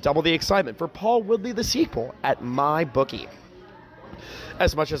and double the excitement for Paul Woodley the sequel at MyBookie.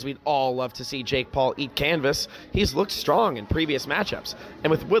 As much as we'd all love to see Jake Paul eat canvas, he's looked strong in previous matchups.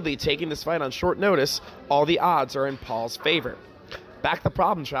 And with Woodley taking this fight on short notice, all the odds are in Paul's favor. Back the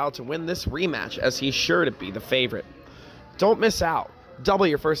problem child to win this rematch, as he's sure to be the favorite. Don't miss out. Double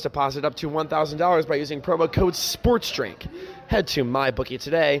your first deposit up to $1,000 by using promo code SPORTSDRINK. Head to MyBookie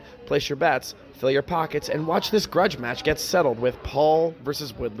today, place your bets, fill your pockets, and watch this grudge match get settled with Paul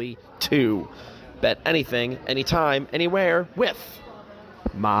versus Woodley 2. Bet anything, anytime, anywhere with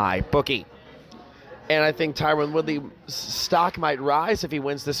MyBookie. And I think Tyron Woodley's stock might rise if he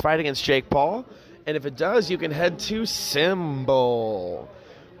wins this fight against Jake Paul. And if it does, you can head to Symbol.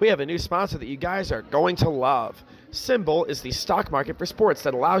 We have a new sponsor that you guys are going to love. Symbol is the stock market for sports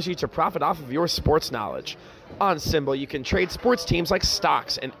that allows you to profit off of your sports knowledge. On Symbol, you can trade sports teams like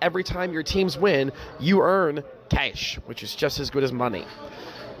stocks, and every time your teams win, you earn cash, which is just as good as money.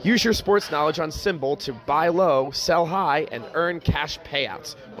 Use your sports knowledge on Symbol to buy low, sell high, and earn cash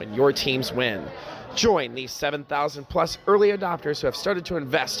payouts when your teams win. Join these 7,000 plus early adopters who have started to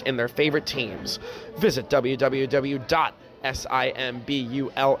invest in their favorite teams. Visit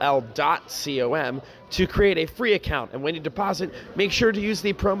www.simbull.com to create a free account, and when you deposit, make sure to use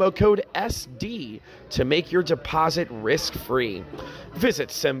the promo code SD to make your deposit risk-free.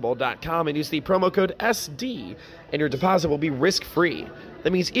 Visit Symbol.com and use the promo code SD, and your deposit will be risk-free.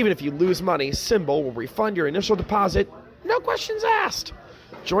 That means even if you lose money, Symbol will refund your initial deposit, no questions asked.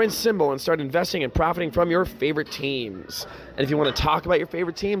 Join Symbol and start investing and profiting from your favorite teams. And if you want to talk about your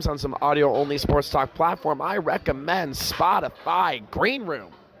favorite teams on some audio-only sports talk platform, I recommend Spotify Green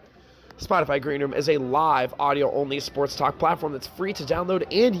Room. Spotify Green Room is a live audio-only sports talk platform that's free to download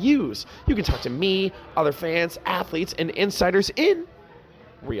and use. You can talk to me, other fans, athletes, and insiders in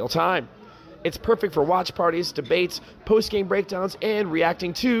real time. It's perfect for watch parties, debates, post-game breakdowns, and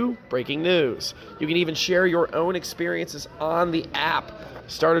reacting to breaking news. You can even share your own experiences on the app.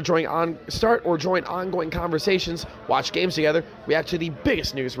 Start or join ongoing conversations, watch games together, react to the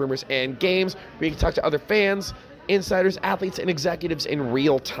biggest news, rumors, and games, where you can talk to other fans, insiders, athletes, and executives in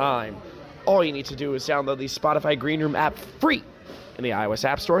real time. All you need to do is download the Spotify Green Room app free in the iOS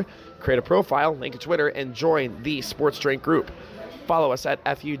App Store, create a profile, link to Twitter, and join the Sports Drink group. Follow us at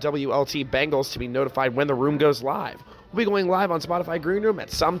FUWLT Bengals to be notified when the room goes live. We'll be going live on Spotify Green Room at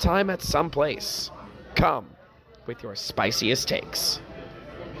some time at some place. Come with your spiciest takes.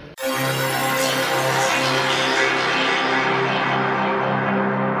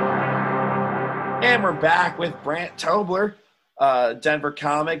 And we're back with Brant Tobler, Denver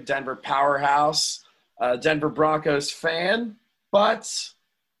comic, Denver powerhouse, Denver Broncos fan, but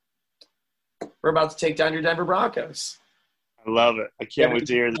we're about to take down your Denver Broncos. I love it. I can't wait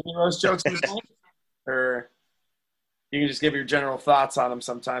to hear any roast jokes or you can just give your general thoughts on them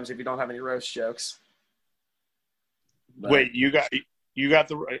sometimes if you don't have any roast jokes. But, wait, you got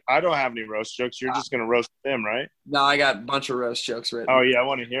the – I don't have any roast jokes. You're just going to roast them, right? No, I got a bunch of roast jokes written. Oh, yeah, I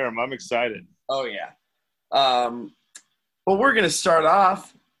want to hear them. I'm excited. Oh, yeah. Well, we're going to start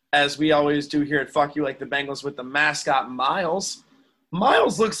off, as we always do here at Fuck You Like the Bengals, with the mascot, Miles.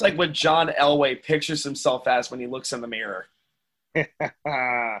 Miles looks like what John Elway pictures himself as when he looks in the mirror.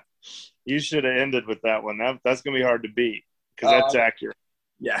 You should have ended with that one. That's going to be hard to beat because that's accurate.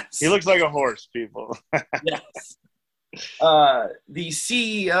 Yes. He looks like a horse, people. Yes. The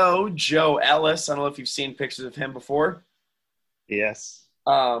CEO, Joe Ellis, I don't know if you've seen pictures of him before. Yes.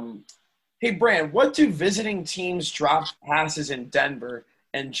 Hey, Brand, what do visiting teams drop passes in Denver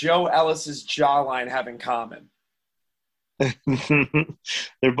and Joe Ellis's jawline have in common?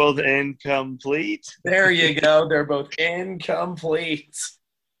 They're both incomplete. There you go. They're both incomplete.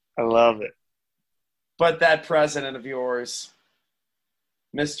 I love it. But that president of yours,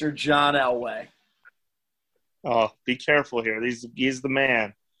 Mr. John Elway. Oh, be careful here. He's the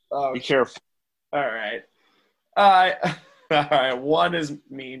man. Oh, be careful. All right. All right. One is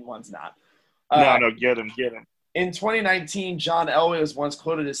mean, one's not. No, get him. In 2019, John Elway was once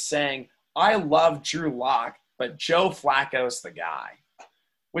quoted as saying, "I love Drew Lock, but Joe Flacco's the guy,"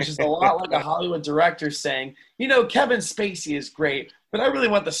 which is a lot like a Hollywood director saying, Kevin Spacey is great, but I really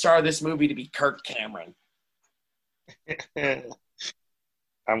want the star of this movie to be Kirk Cameron.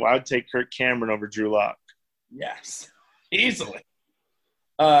 I'd take Kirk Cameron over Drew Lock. Yes, easily.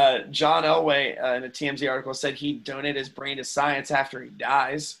 John Elway, in a TMZ article, said he'd donate his brain to science after he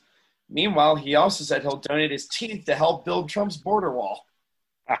dies. Meanwhile, he also said he'll donate his teeth to help build Trump's border wall.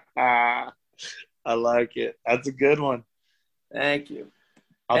 I like it. That's a good one. Thank you.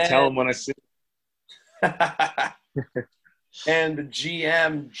 I'll tell him when I see him. And the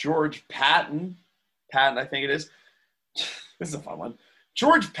GM, George Patton, I think it is. This is a fun one.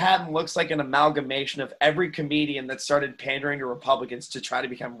 George Patton looks like an amalgamation of every comedian that started pandering to Republicans to try to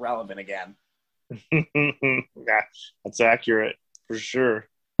become relevant again. Yeah, that's accurate for sure.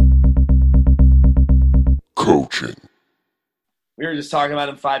 Coaching. We were just talking about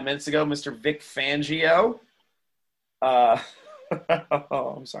him 5 minutes ago, Mr. Vic Fangio. I'm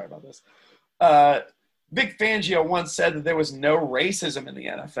sorry about this. Vic Fangio once said that there was no racism in the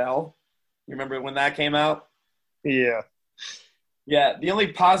NFL. You remember when that came out? Yeah. Yeah, the only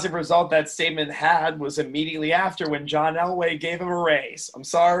positive result that statement had was immediately after when John Elway gave him a raise. I'm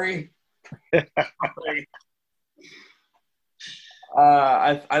sorry.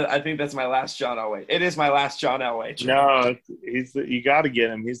 I think that's my last John Elway. It is my last John Elway. No, you got to get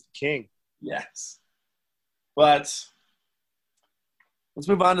him. He's the king. Yes. But let's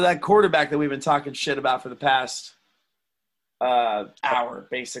move on to that quarterback that we've been talking shit about for the past hour,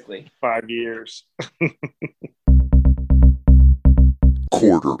 basically. 5 years.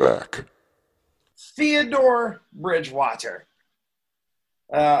 quarterback. Theodore Bridgewater.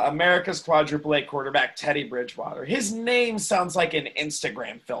 America's quadruple A quarterback, Teddy Bridgewater. His name sounds like an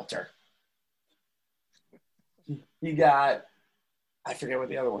Instagram filter. You got, I forget what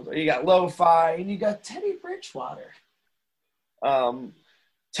the other ones are. You got Lo-Fi, and you got Teddy Bridgewater.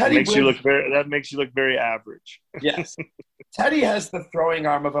 That makes you look very average. Yes. Teddy has the throwing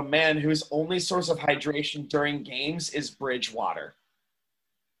arm of a man whose only source of hydration during games is Bridgewater.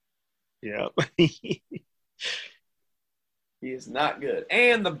 Yeah. He is not good.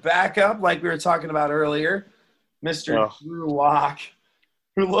 And the backup, like we were talking about earlier, Mr. Drew Lock,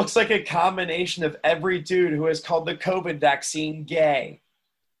 who looks like a combination of every dude who has called the COVID vaccine gay.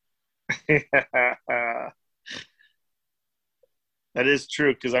 That is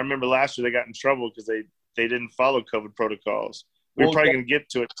true, because I remember last year they got in trouble because they didn't follow COVID protocols. We're probably going to get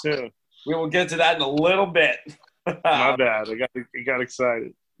to it soon. We will get to that in a little bit. My bad. I got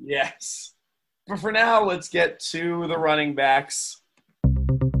excited. Yes. But for now, let's get to the running backs.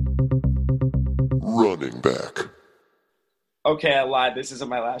 Running back. Okay, I lied. This isn't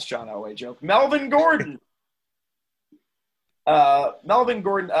my last John Elway joke. Melvin Gordon.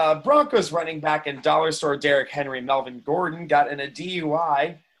 Broncos running back and dollar store Derrick Henry, Melvin Gordon, got in a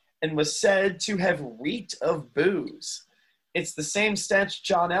DUI and was said to have reeked of booze. It's the same stench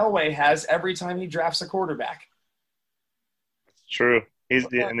John Elway has every time he drafts a quarterback. True. He's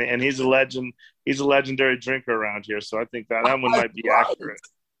a legend. He's a legendary drinker around here, so I think that one might be accurate.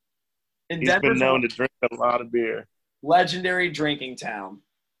 He's been known to drink a lot of beer. Legendary drinking town.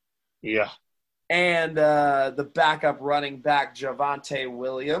 Yeah. And the backup running back, Javonte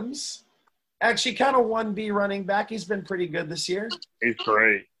Williams. Actually, kind of 1B running back. He's been pretty good this year. He's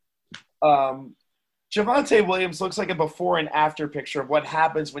great. Javonte Williams looks like a before and after picture of what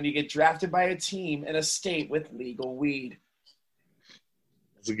happens when you get drafted by a team in a state with legal weed.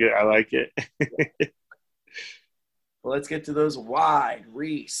 That's good. I like it. Well, let's get to those wide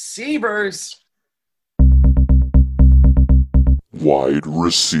receivers. Wide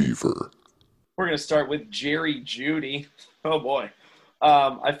receiver. We're going to start with Jerry Jeudy. Oh, boy.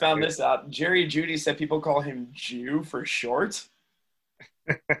 I found this out. Jerry Jeudy said people call him Jew for short.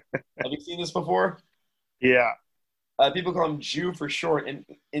 Have you seen this before? Yeah. People call him Jew for short, and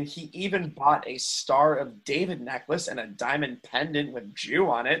he even bought a Star of David necklace and a diamond pendant with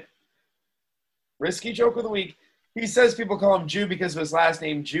Jew on it. Risky joke of the week. He says people call him Jew because of his last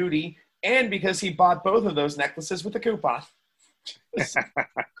name, Judy, and because he bought both of those necklaces with a coupon.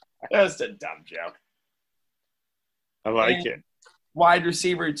 Just a dumb joke. I like it. Wide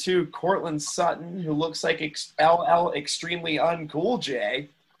receiver 2, Cortland Sutton, who looks like LL Extremely Uncool J.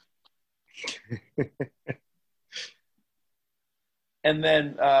 And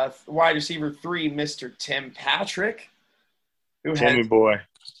then wide receiver 3, Mr. Tim Patrick, who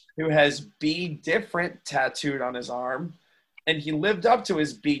has Be Different tattooed on his arm. And he lived up to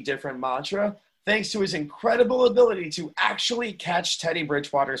his Be Different mantra thanks to his incredible ability to actually catch Teddy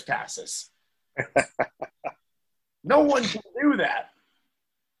Bridgewater's passes. No one can do that.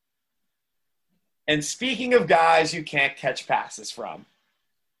 And speaking of guys you can't catch passes from,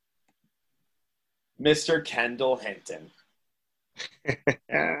 Mr. Kendall Hinton.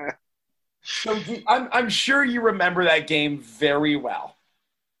 So I'm sure you remember that game very well.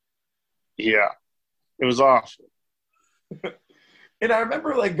 Yeah, it was awful. And I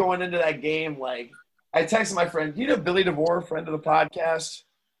remember going into that game, I texted my friend, you know Billy DeVore, friend of the podcast?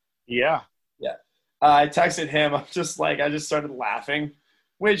 Yeah. Yeah. I texted him. I just started laughing,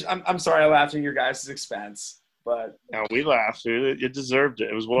 which I'm sorry I laughed at your guys' expense, but no, we laughed. It deserved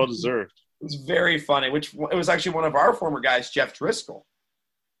it. It was well deserved. It was very funny, which it was actually one of our former guys, Jeff Driscoll.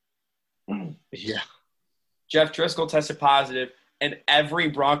 Yeah. Jeff Driscoll tested positive, and every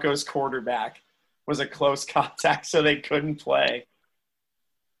Broncos quarterback was a close contact, so they couldn't play.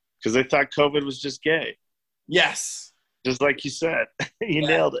 Because they thought COVID was just gay. Yes. Just like you said. You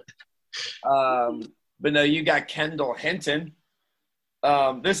nailed it. But no, you got Kendall Hinton.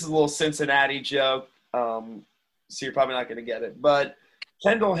 This is a little Cincinnati joke, so you're probably not going to get it. But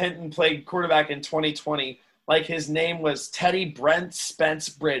Kendall Hinton played quarterback in 2020 like his name was Teddy Brent Spence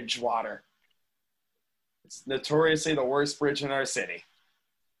Bridgewater. It's notoriously the worst bridge in our city.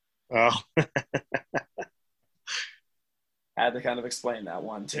 Oh. Had to kind of explain that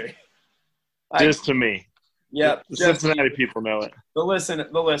one too. Just to me. Yep. The Cincinnati people know it. The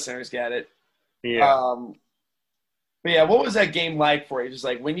listeners get it. Yeah. But yeah, what was that game like for you? Just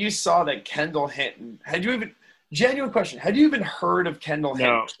when you saw that Kendall Hinton, Genuine question. Had you even heard of Kendall No.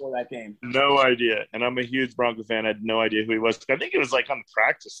 Henry before that game? No idea. And I'm a huge Bronco fan. I had no idea who he was. I think it was like on the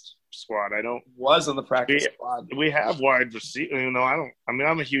practice squad. Was on the practice squad. We have wide receiver.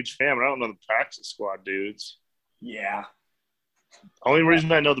 I'm a huge fan, but I don't know the practice squad dudes. Yeah. Only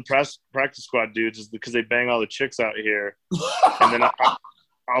reason I know the practice squad dudes is because they bang all the chicks out here. And then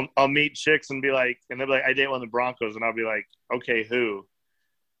I'll meet chicks and be like, and they'll be like, I date one of the Broncos. And I'll be like, okay, who?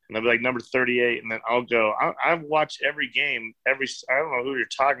 And they'll be like, number 38. And then I'll go, I've watched every game, I don't know who you're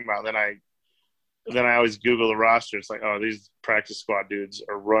talking about. Then I always Google the roster. It's like, oh, these practice squad dudes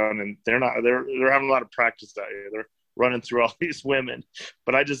are running. They're having a lot of practice out here. They're running through all these women.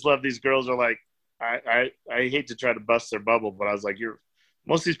 But I just love these girls are like, I hate to try to bust their bubble, but I was like,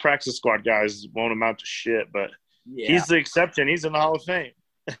 most of these practice squad guys won't amount to shit, but he's the exception. He's in the Hall of Fame.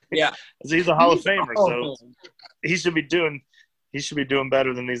 Yeah. He's a Hall of Famer, so he should be doing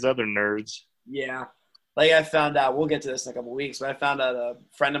better than these other nerds. Yeah. Like I found out, we'll get to this in a couple of weeks, but I found out a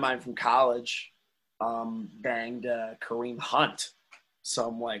friend of mine from college banged Kareem Hunt. So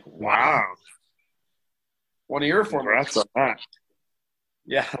I'm like, wow. One of your former friends.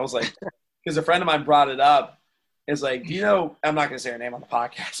 Yeah, I was like, because a friend of mine brought it up. Is like, do you know? I'm not gonna say her name on the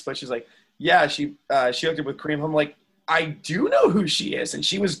podcast, but she's like, yeah, she hooked up with Kareem. I'm like, I do know who she is, and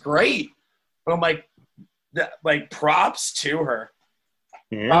she was great. But I'm like, props to her.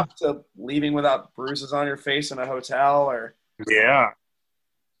 Yeah. Props to leaving without bruises on your face in a hotel, or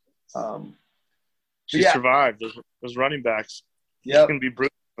she survived. Those running backs. Yeah, can be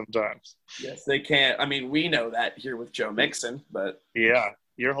brutal sometimes. Yes, they can. I mean, we know that here with Joe Mixon, but yeah,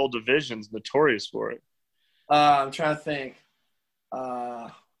 your whole division's notorious for it. I'm trying to think.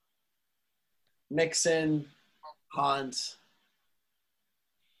 Mixon, Hunt.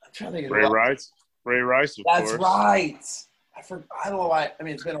 I'm trying to think of Ray Rice. Ray Rice, of course. That's right. I don't know why. I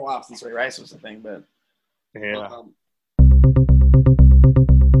mean, it's been a while since Ray Rice was a thing, but yeah.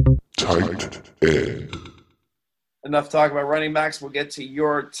 Tight end. Enough talk about running backs. We'll get to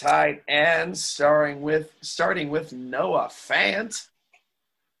your tight end, starting with Noah Fant.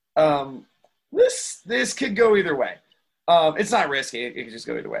 This could go either way. It's not risky. It could just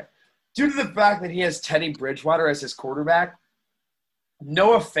go either way. Due to the fact that he has Teddy Bridgewater as his quarterback,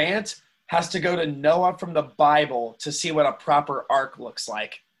 Noah Fant has to go to Noah from the Bible to see what a proper ark looks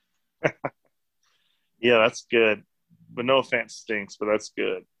like. Yeah, that's good. But Noah Fant stinks, but that's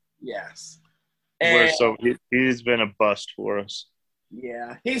good. Yes. He's been a bust for us.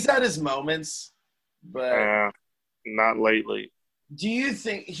 Yeah. He's had his moments, but not lately. Do you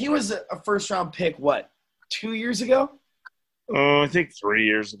think he was a first-round pick, 2 years ago? I think 3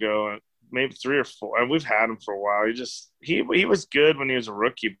 years ago, maybe 3 or 4. And we've had him for a while. He was good when he was a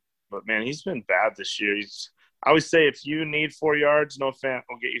rookie, but, man, he's been bad this year. I always say if you need 4 yards, no Fant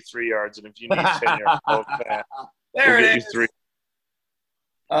will get you 3 yards. And if you need 10 yards, no Fant will get you 3.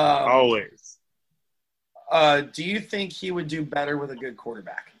 Always. Do you think he would do better with a good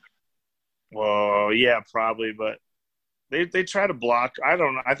quarterback? Well, yeah, probably, but they try to block. I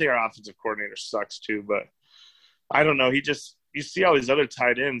don't know. I think our offensive coordinator sucks too, but I don't know. You see all these other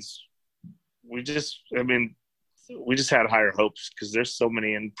tight ends. We just had higher hopes because there's so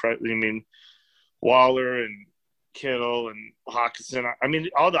many Waller and Kittle and Hawkinson. I mean,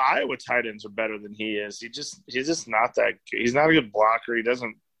 all the Iowa tight ends are better than he is. He's just not that good. He's not a good blocker.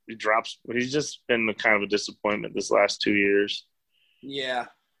 He drops. He's just been kind of a disappointment this last 2 years. Yeah.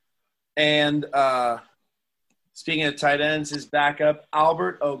 And speaking of tight ends, his backup,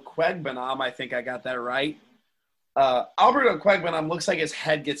 Albert Okwegbenam, I think I got that right. Albert Okwegbenam looks like his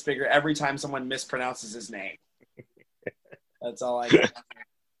head gets bigger every time someone mispronounces his name. That's all I got.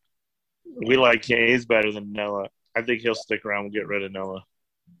 We like him. He's better than Noah. I think he'll stick around. We'll get rid of Noah.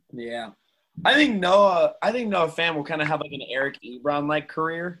 Yeah. I think Noah Fant will kind of have like an Eric Ebron-like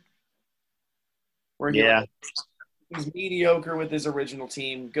career. Where he's mediocre with his original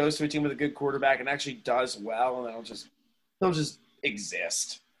team, goes to a team with a good quarterback and actually does well, and then he'll just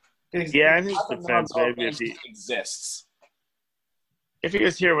exist. Yeah, I think it depends maybe if he exists. If he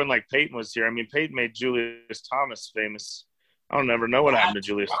was here when Peyton was here, I mean Peyton made Julius Thomas famous. I don't ever know what happened to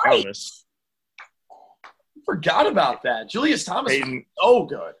Julius Thomas. I forgot about that. Julius Thomas Peyton, was so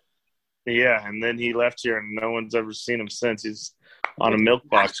good. Yeah, and then he left here and no one's ever seen him since. He's on a milk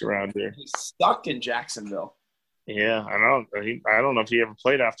box around here. He's stuck in Jacksonville. Yeah, I don't know if he ever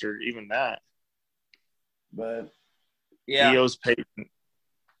played after even that. But, yeah. He owes Peyton.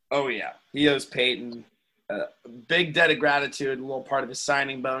 Oh, yeah. He owes Peyton a big debt of gratitude, a little part of his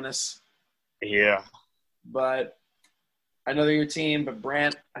signing bonus. Yeah. But I know they're your team, but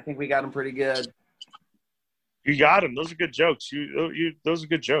Brant, I think we got him pretty good. You got him. Those are good jokes. Those are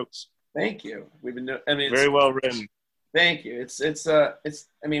good jokes. Thank you. We've been doing. I mean, Very well written. Thank you. It's. I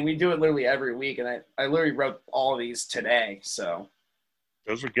mean, we do it literally every week, and I literally wrote all of these today. So.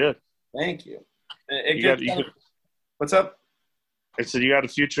 Those are good. Thank you. What's up? I said you got a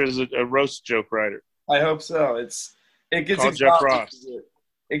future as a roast joke writer. I hope so. It gets Call Jeff Ross.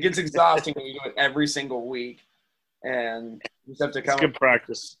 It gets exhausting when you do it every single week, and you just have to come. It's good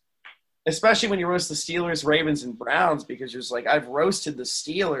practice. Especially when you roast the Steelers, Ravens, and Browns, because you're just like, I've roasted the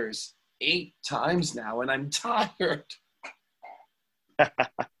Steelers 8 times now, and I'm tired.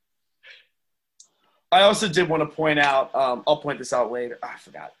 I also did want to point out, I'll point this out later. I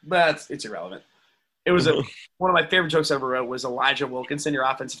forgot, but it's irrelevant. It was one of my favorite jokes I ever wrote was Elijah Wilkinson, your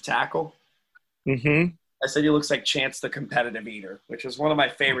offensive tackle. Mm-hmm. I said he looks like Chance the Competitive Eater, which was one of my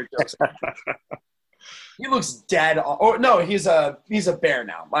favorite jokes. He looks dead. Oh no, he's a bear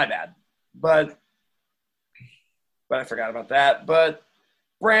now. My bad. But I forgot about that. But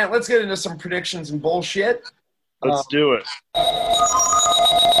Brant, let's get into some predictions and bullshit. Let's do it.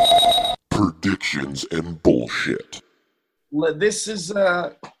 Predictions and bullshit. This is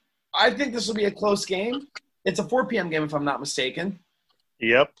I think this will be a close game. It's a 4 p.m. game if I'm not mistaken.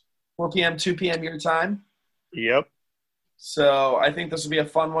 Yep. 4 p.m., 2 p.m. your time. Yep. So I think this will be a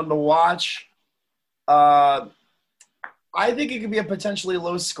fun one to watch. I think it could be a potentially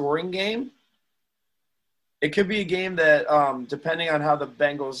low-scoring game. It could be a game that, depending on how the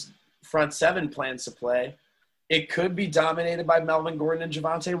Bengals' front seven plans to play, it could be dominated by Melvin Gordon and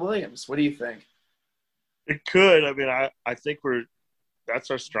Javonte Williams. What do you think? It could. I mean, I think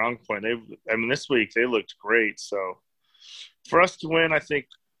that's our strong point. This week they looked great. So for us to win, I think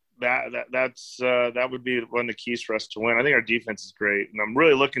that would be one of the keys for us to win. I think our defense is great, and I'm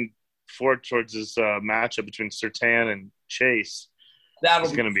really looking forward towards this matchup between Surtain and Chase.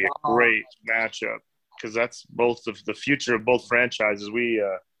 It's going to be a great matchup because that's both of the future of both franchises.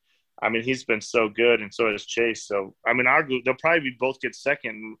 He's been so good, and so has Chase. So, they'll probably both get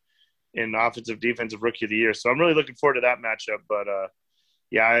second in offensive defensive rookie of the year. So I'm really looking forward to that matchup. But,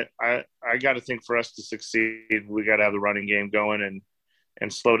 I got to think for us to succeed, we got to have the running game going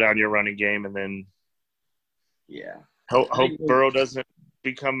and slow down your running game, and then hope Burrow doesn't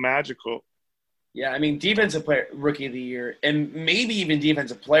become magical. Yeah, defensive player, rookie of the year, and maybe even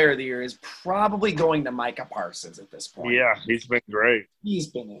defensive player of the year is probably going to Micah Parsons at this point. Yeah, he's been great. He's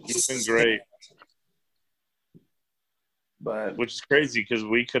been great. But which is crazy because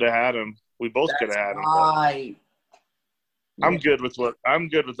we could have had him. We both could have had him. Right. I'm good with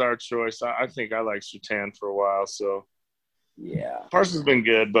our choice. I think I like Surtain for a while. So yeah, Parsons has been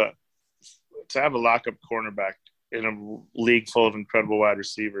good, but to have a lockup cornerback in a league full of incredible wide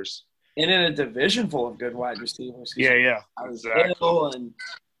receivers. And in a division full of good wide receivers. Yeah, exactly. Hill and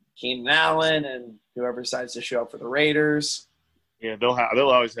Keenan Allen and whoever decides to show up for the Raiders. Yeah, they'll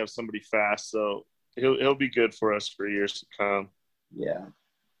always have somebody fast, so he'll be good for us for years to come. Yeah,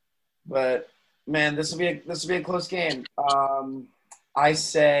 but man, this will be a close game. I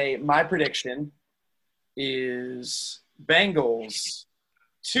say my prediction is Bengals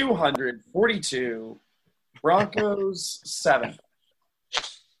 242, Broncos 7.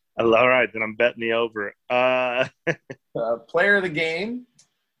 All right, then I'm betting the over. Player of the game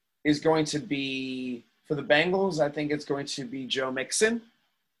is going to be, for the Bengals, I think it's going to be Joe Mixon.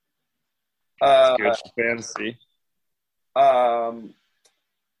 That's good for fantasy.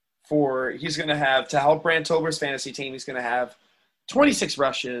 He's going to have, to help Brant Tolber's fantasy team, he's going to have 26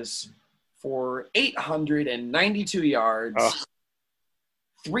 rushes for 892 yards,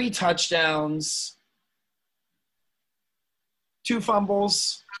 3 touchdowns, 2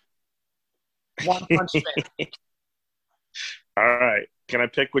 fumbles, 1 touchdown. All right. Can I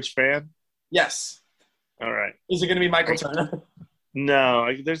pick which fan? Yes. All right. Is it going to be Michael Turner?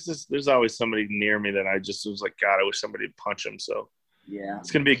 No. There's always somebody near me that I just was like, God, I wish somebody would punch him. So yeah,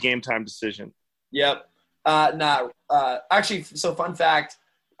 it's going to be a game time decision. Yep. Actually, so fun fact,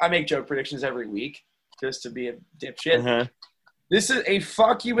 I make joke predictions every week just to be a dipshit. Uh-huh. This is a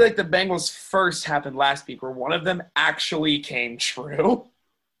fuck you like the Bengals first happened last week where one of them actually came true.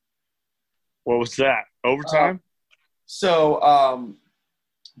 What was that? Overtime?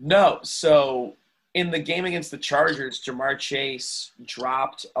 No. So in the game against the Chargers, Jamar Chase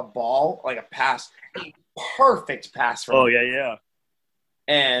dropped a ball, like a pass, a perfect pass from him. Yeah.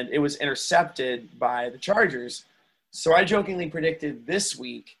 And it was intercepted by the Chargers. So I jokingly predicted this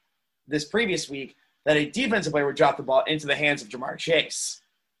previous week, that a defensive player would drop the ball into the hands of Jamar Chase.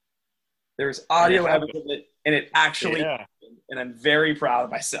 There's audio evidence of it, and it actually happened, and I'm very proud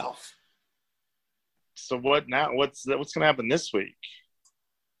of myself. So what now? What's going to happen this week?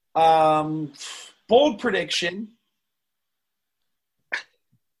 Bold prediction.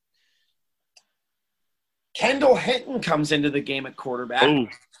 Kendall Hinton comes into the game at quarterback.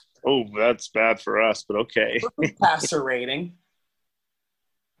 Oh, that's bad for us, but okay. Passer rating.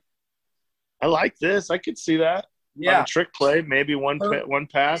 I like this. I could see that. Yeah. On a trick play, maybe one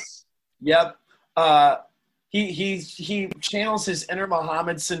pass. Yep. He channels his inner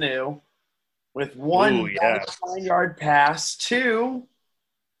Mohamed Sanu with one 9-yard pass to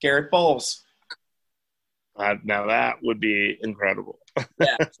Garrett Bowles. Now that would be incredible.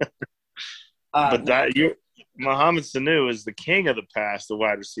 Yeah. But Mohamed Sanu is the king of the pass, the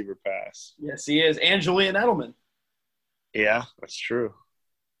wide receiver pass. Yes, he is. And Julian Edelman. Yeah, that's true.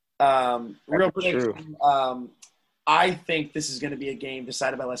 Real prediction. I think this is going to be a game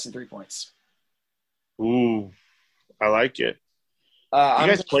decided by less than 3 points. Ooh, I like it.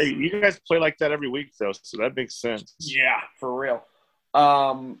 You guys play like that every week, though, so that makes sense. Yeah, for real.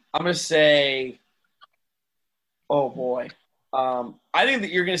 I'm going to say, oh, boy. I think that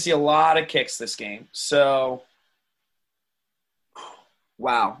you're going to see a lot of kicks this game. So,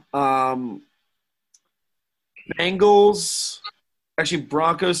 wow.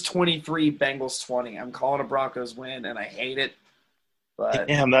 Broncos 23, Bengals 20. I'm calling a Broncos win, and I hate it. But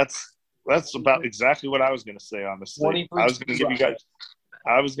damn, that's about exactly what I was going to say, honestly. I was going to give you guys –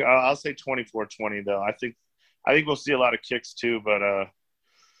 I'll say 24-20, though. I think we'll see a lot of kicks, too, but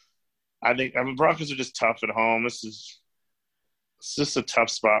Broncos are just tough at home. It's just a tough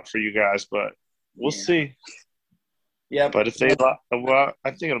spot for you guys, but we'll see. Yeah. But if they I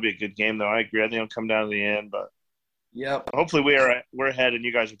think it'll be a good game, though. I agree. I think it'll come down to the end, but hopefully we're ahead and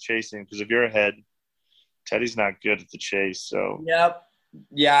you guys are chasing, because if you're ahead, Teddy's not good at the chase. So yep.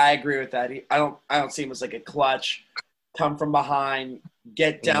 Yeah, I agree with that. I don't see him as like a clutch, come from behind,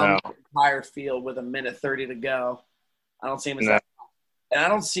 get down the entire field with 1:30 to go. I don't see him as that. And I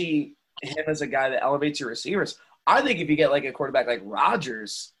don't see him as a guy that elevates your receivers. I think if you get like a quarterback like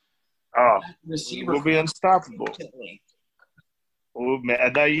Rodgers, receiver will be unstoppable. Oh,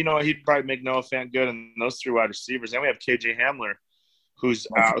 man. He'd probably make Noah Fant good and those 3 wide receivers. Then we have KJ Hamler, who's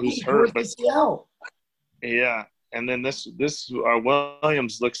hurt. But, yeah. And then this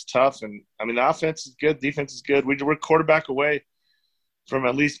Williams looks tough. And, I mean, the offense is good. Defense is good. We're quarterback away from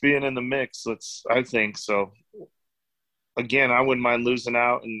at least being in the mix, I think. So, again, I wouldn't mind losing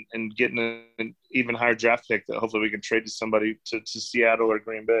out and getting an even higher draft pick that hopefully we can trade to somebody to Seattle or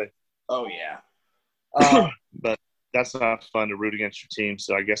Green Bay. Oh, yeah. But that's not fun to root against your team,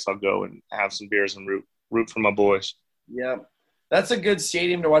 so I guess I'll go and have some beers and root for my boys. Yeah. That's a good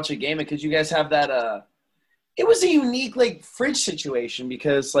stadium to watch a game in, because you guys have that it was a unique, like, fridge situation,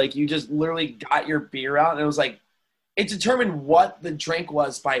 because, like, you just literally got your beer out, and it was, like, it determined what the drink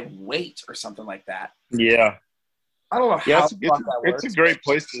was by weight or something like that. Yeah. I don't know how that works. It's a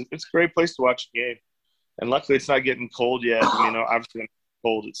great place to watch a game. And luckily it's not getting cold yet. Obviously when it's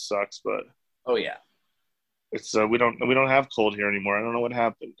cold it sucks, but oh yeah. It's we don't have cold here anymore. I don't know what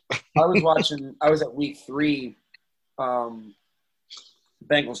happened. I was at week 3 Bengals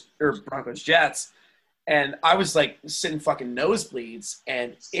or Broncos Jets, and I was like sitting fucking nosebleeds,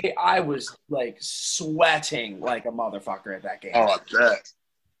 and I was like sweating like a motherfucker at that game. Oh, I bet.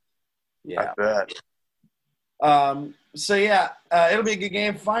 Yeah. I bet. So yeah, it'll be a good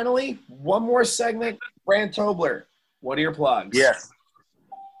game. Finally, one more segment. Brand Tobler, what are your plugs? Yes.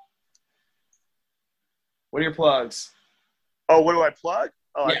 What are your plugs? Oh, what do I plug?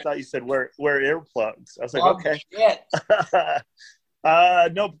 Oh, yeah. I thought you said wear earplugs. I was like, okay. Shit.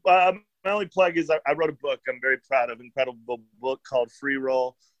 No, my only plug is I wrote a book I'm very proud of, incredible book called Free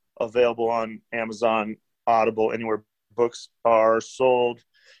Roll, available on Amazon, Audible, anywhere books are sold.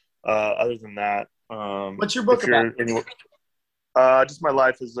 Other than that, what's your book about? Just my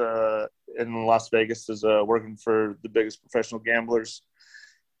life is in Las Vegas is working for the biggest professional gamblers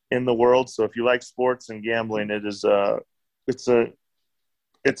in the world. So if you like sports and gambling, it's a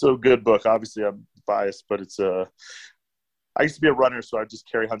good book. Obviously, I'm biased, but I used to be a runner, so I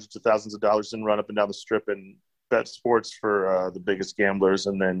just carry hundreds of thousands of dollars and run up and down the strip and bet sports for the biggest gamblers,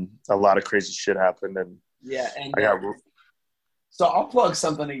 and then a lot of crazy shit happened. And yeah, and I got. So I'll plug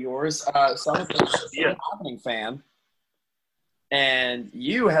something of yours. So I'm a Happening fan, and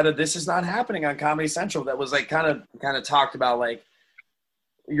you had a This Is Not Happening on Comedy Central that was like kind of talked about like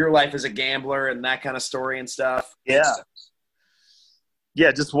your life as a gambler and that kind of story and stuff. Yeah,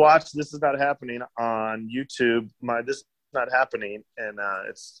 just watch This Is Not Happening on YouTube. This Is Not Happening, and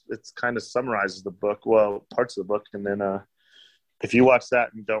it's kind of summarizes the book, well, parts of the book, and then if you watch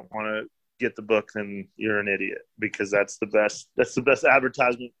that and don't want to get the book, then you're an idiot, because that's the best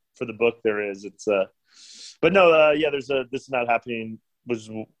advertisement for the book there is. But no, there's a This Is Not Happening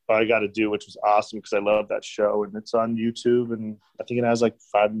was I got to do, which was awesome because I love that show, and it's on YouTube, and I think it has like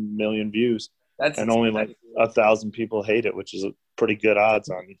 5 million views. and only like 1,000 people hate it, which is a pretty good odds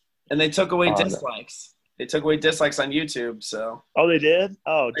on. And they took away dislikes. They took away dislikes on YouTube. So. Oh, they did?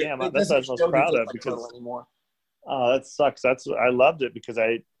 Oh, damn! That's what I was most proud of because. Anymore. Oh, that sucks. I loved it because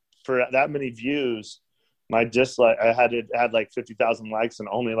for that many views, my dislike I had like 50,000 likes and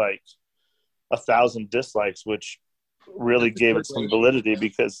only like 1,000 dislikes, which really gave it some validity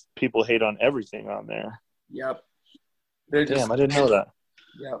because people hate on everything on there. Yep. Damn, I didn't know that.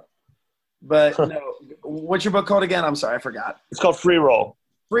 Yep. But no, what's your book called again? I'm sorry, I forgot. It's called Free Roll.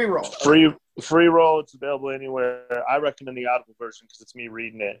 Free Roll. Free Roll. It's available anywhere. I recommend the Audible version because it's me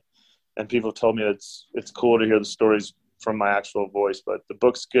reading it, and people told me it's cool to hear the stories from my actual voice. But the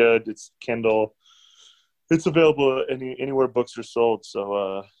book's good. It's Kindle. It's available anywhere books are sold.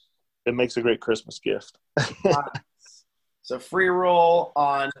 So it makes a great Christmas gift. So Free Roll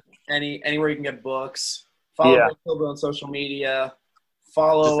on anywhere you can get books. Follow Brant Hilber on social media.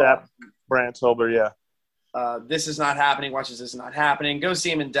 Follow Brant Hilber, yeah. This Is Not Happening. Watches This Is Not Happening. Go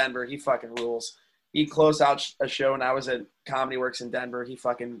see him in Denver. He fucking rules. He closed out a show when I was at Comedy Works in Denver. He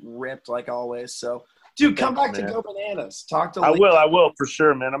fucking ripped like always. So, dude, come back to Go Bananas. Talk to I will for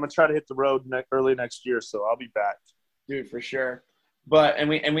sure, man. I'm gonna try to hit the road early next year, so I'll be back. Dude, for sure. But and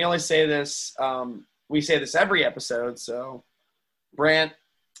we only say this. We say this every episode. So, Brant,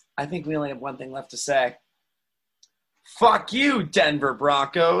 I think we only have one thing left to say. Fuck you, Denver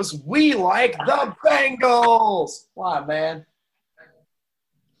Broncos. We like the Bengals. Why, man?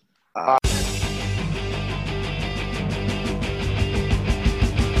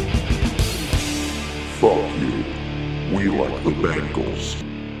 Fuck you. We like the Bengals.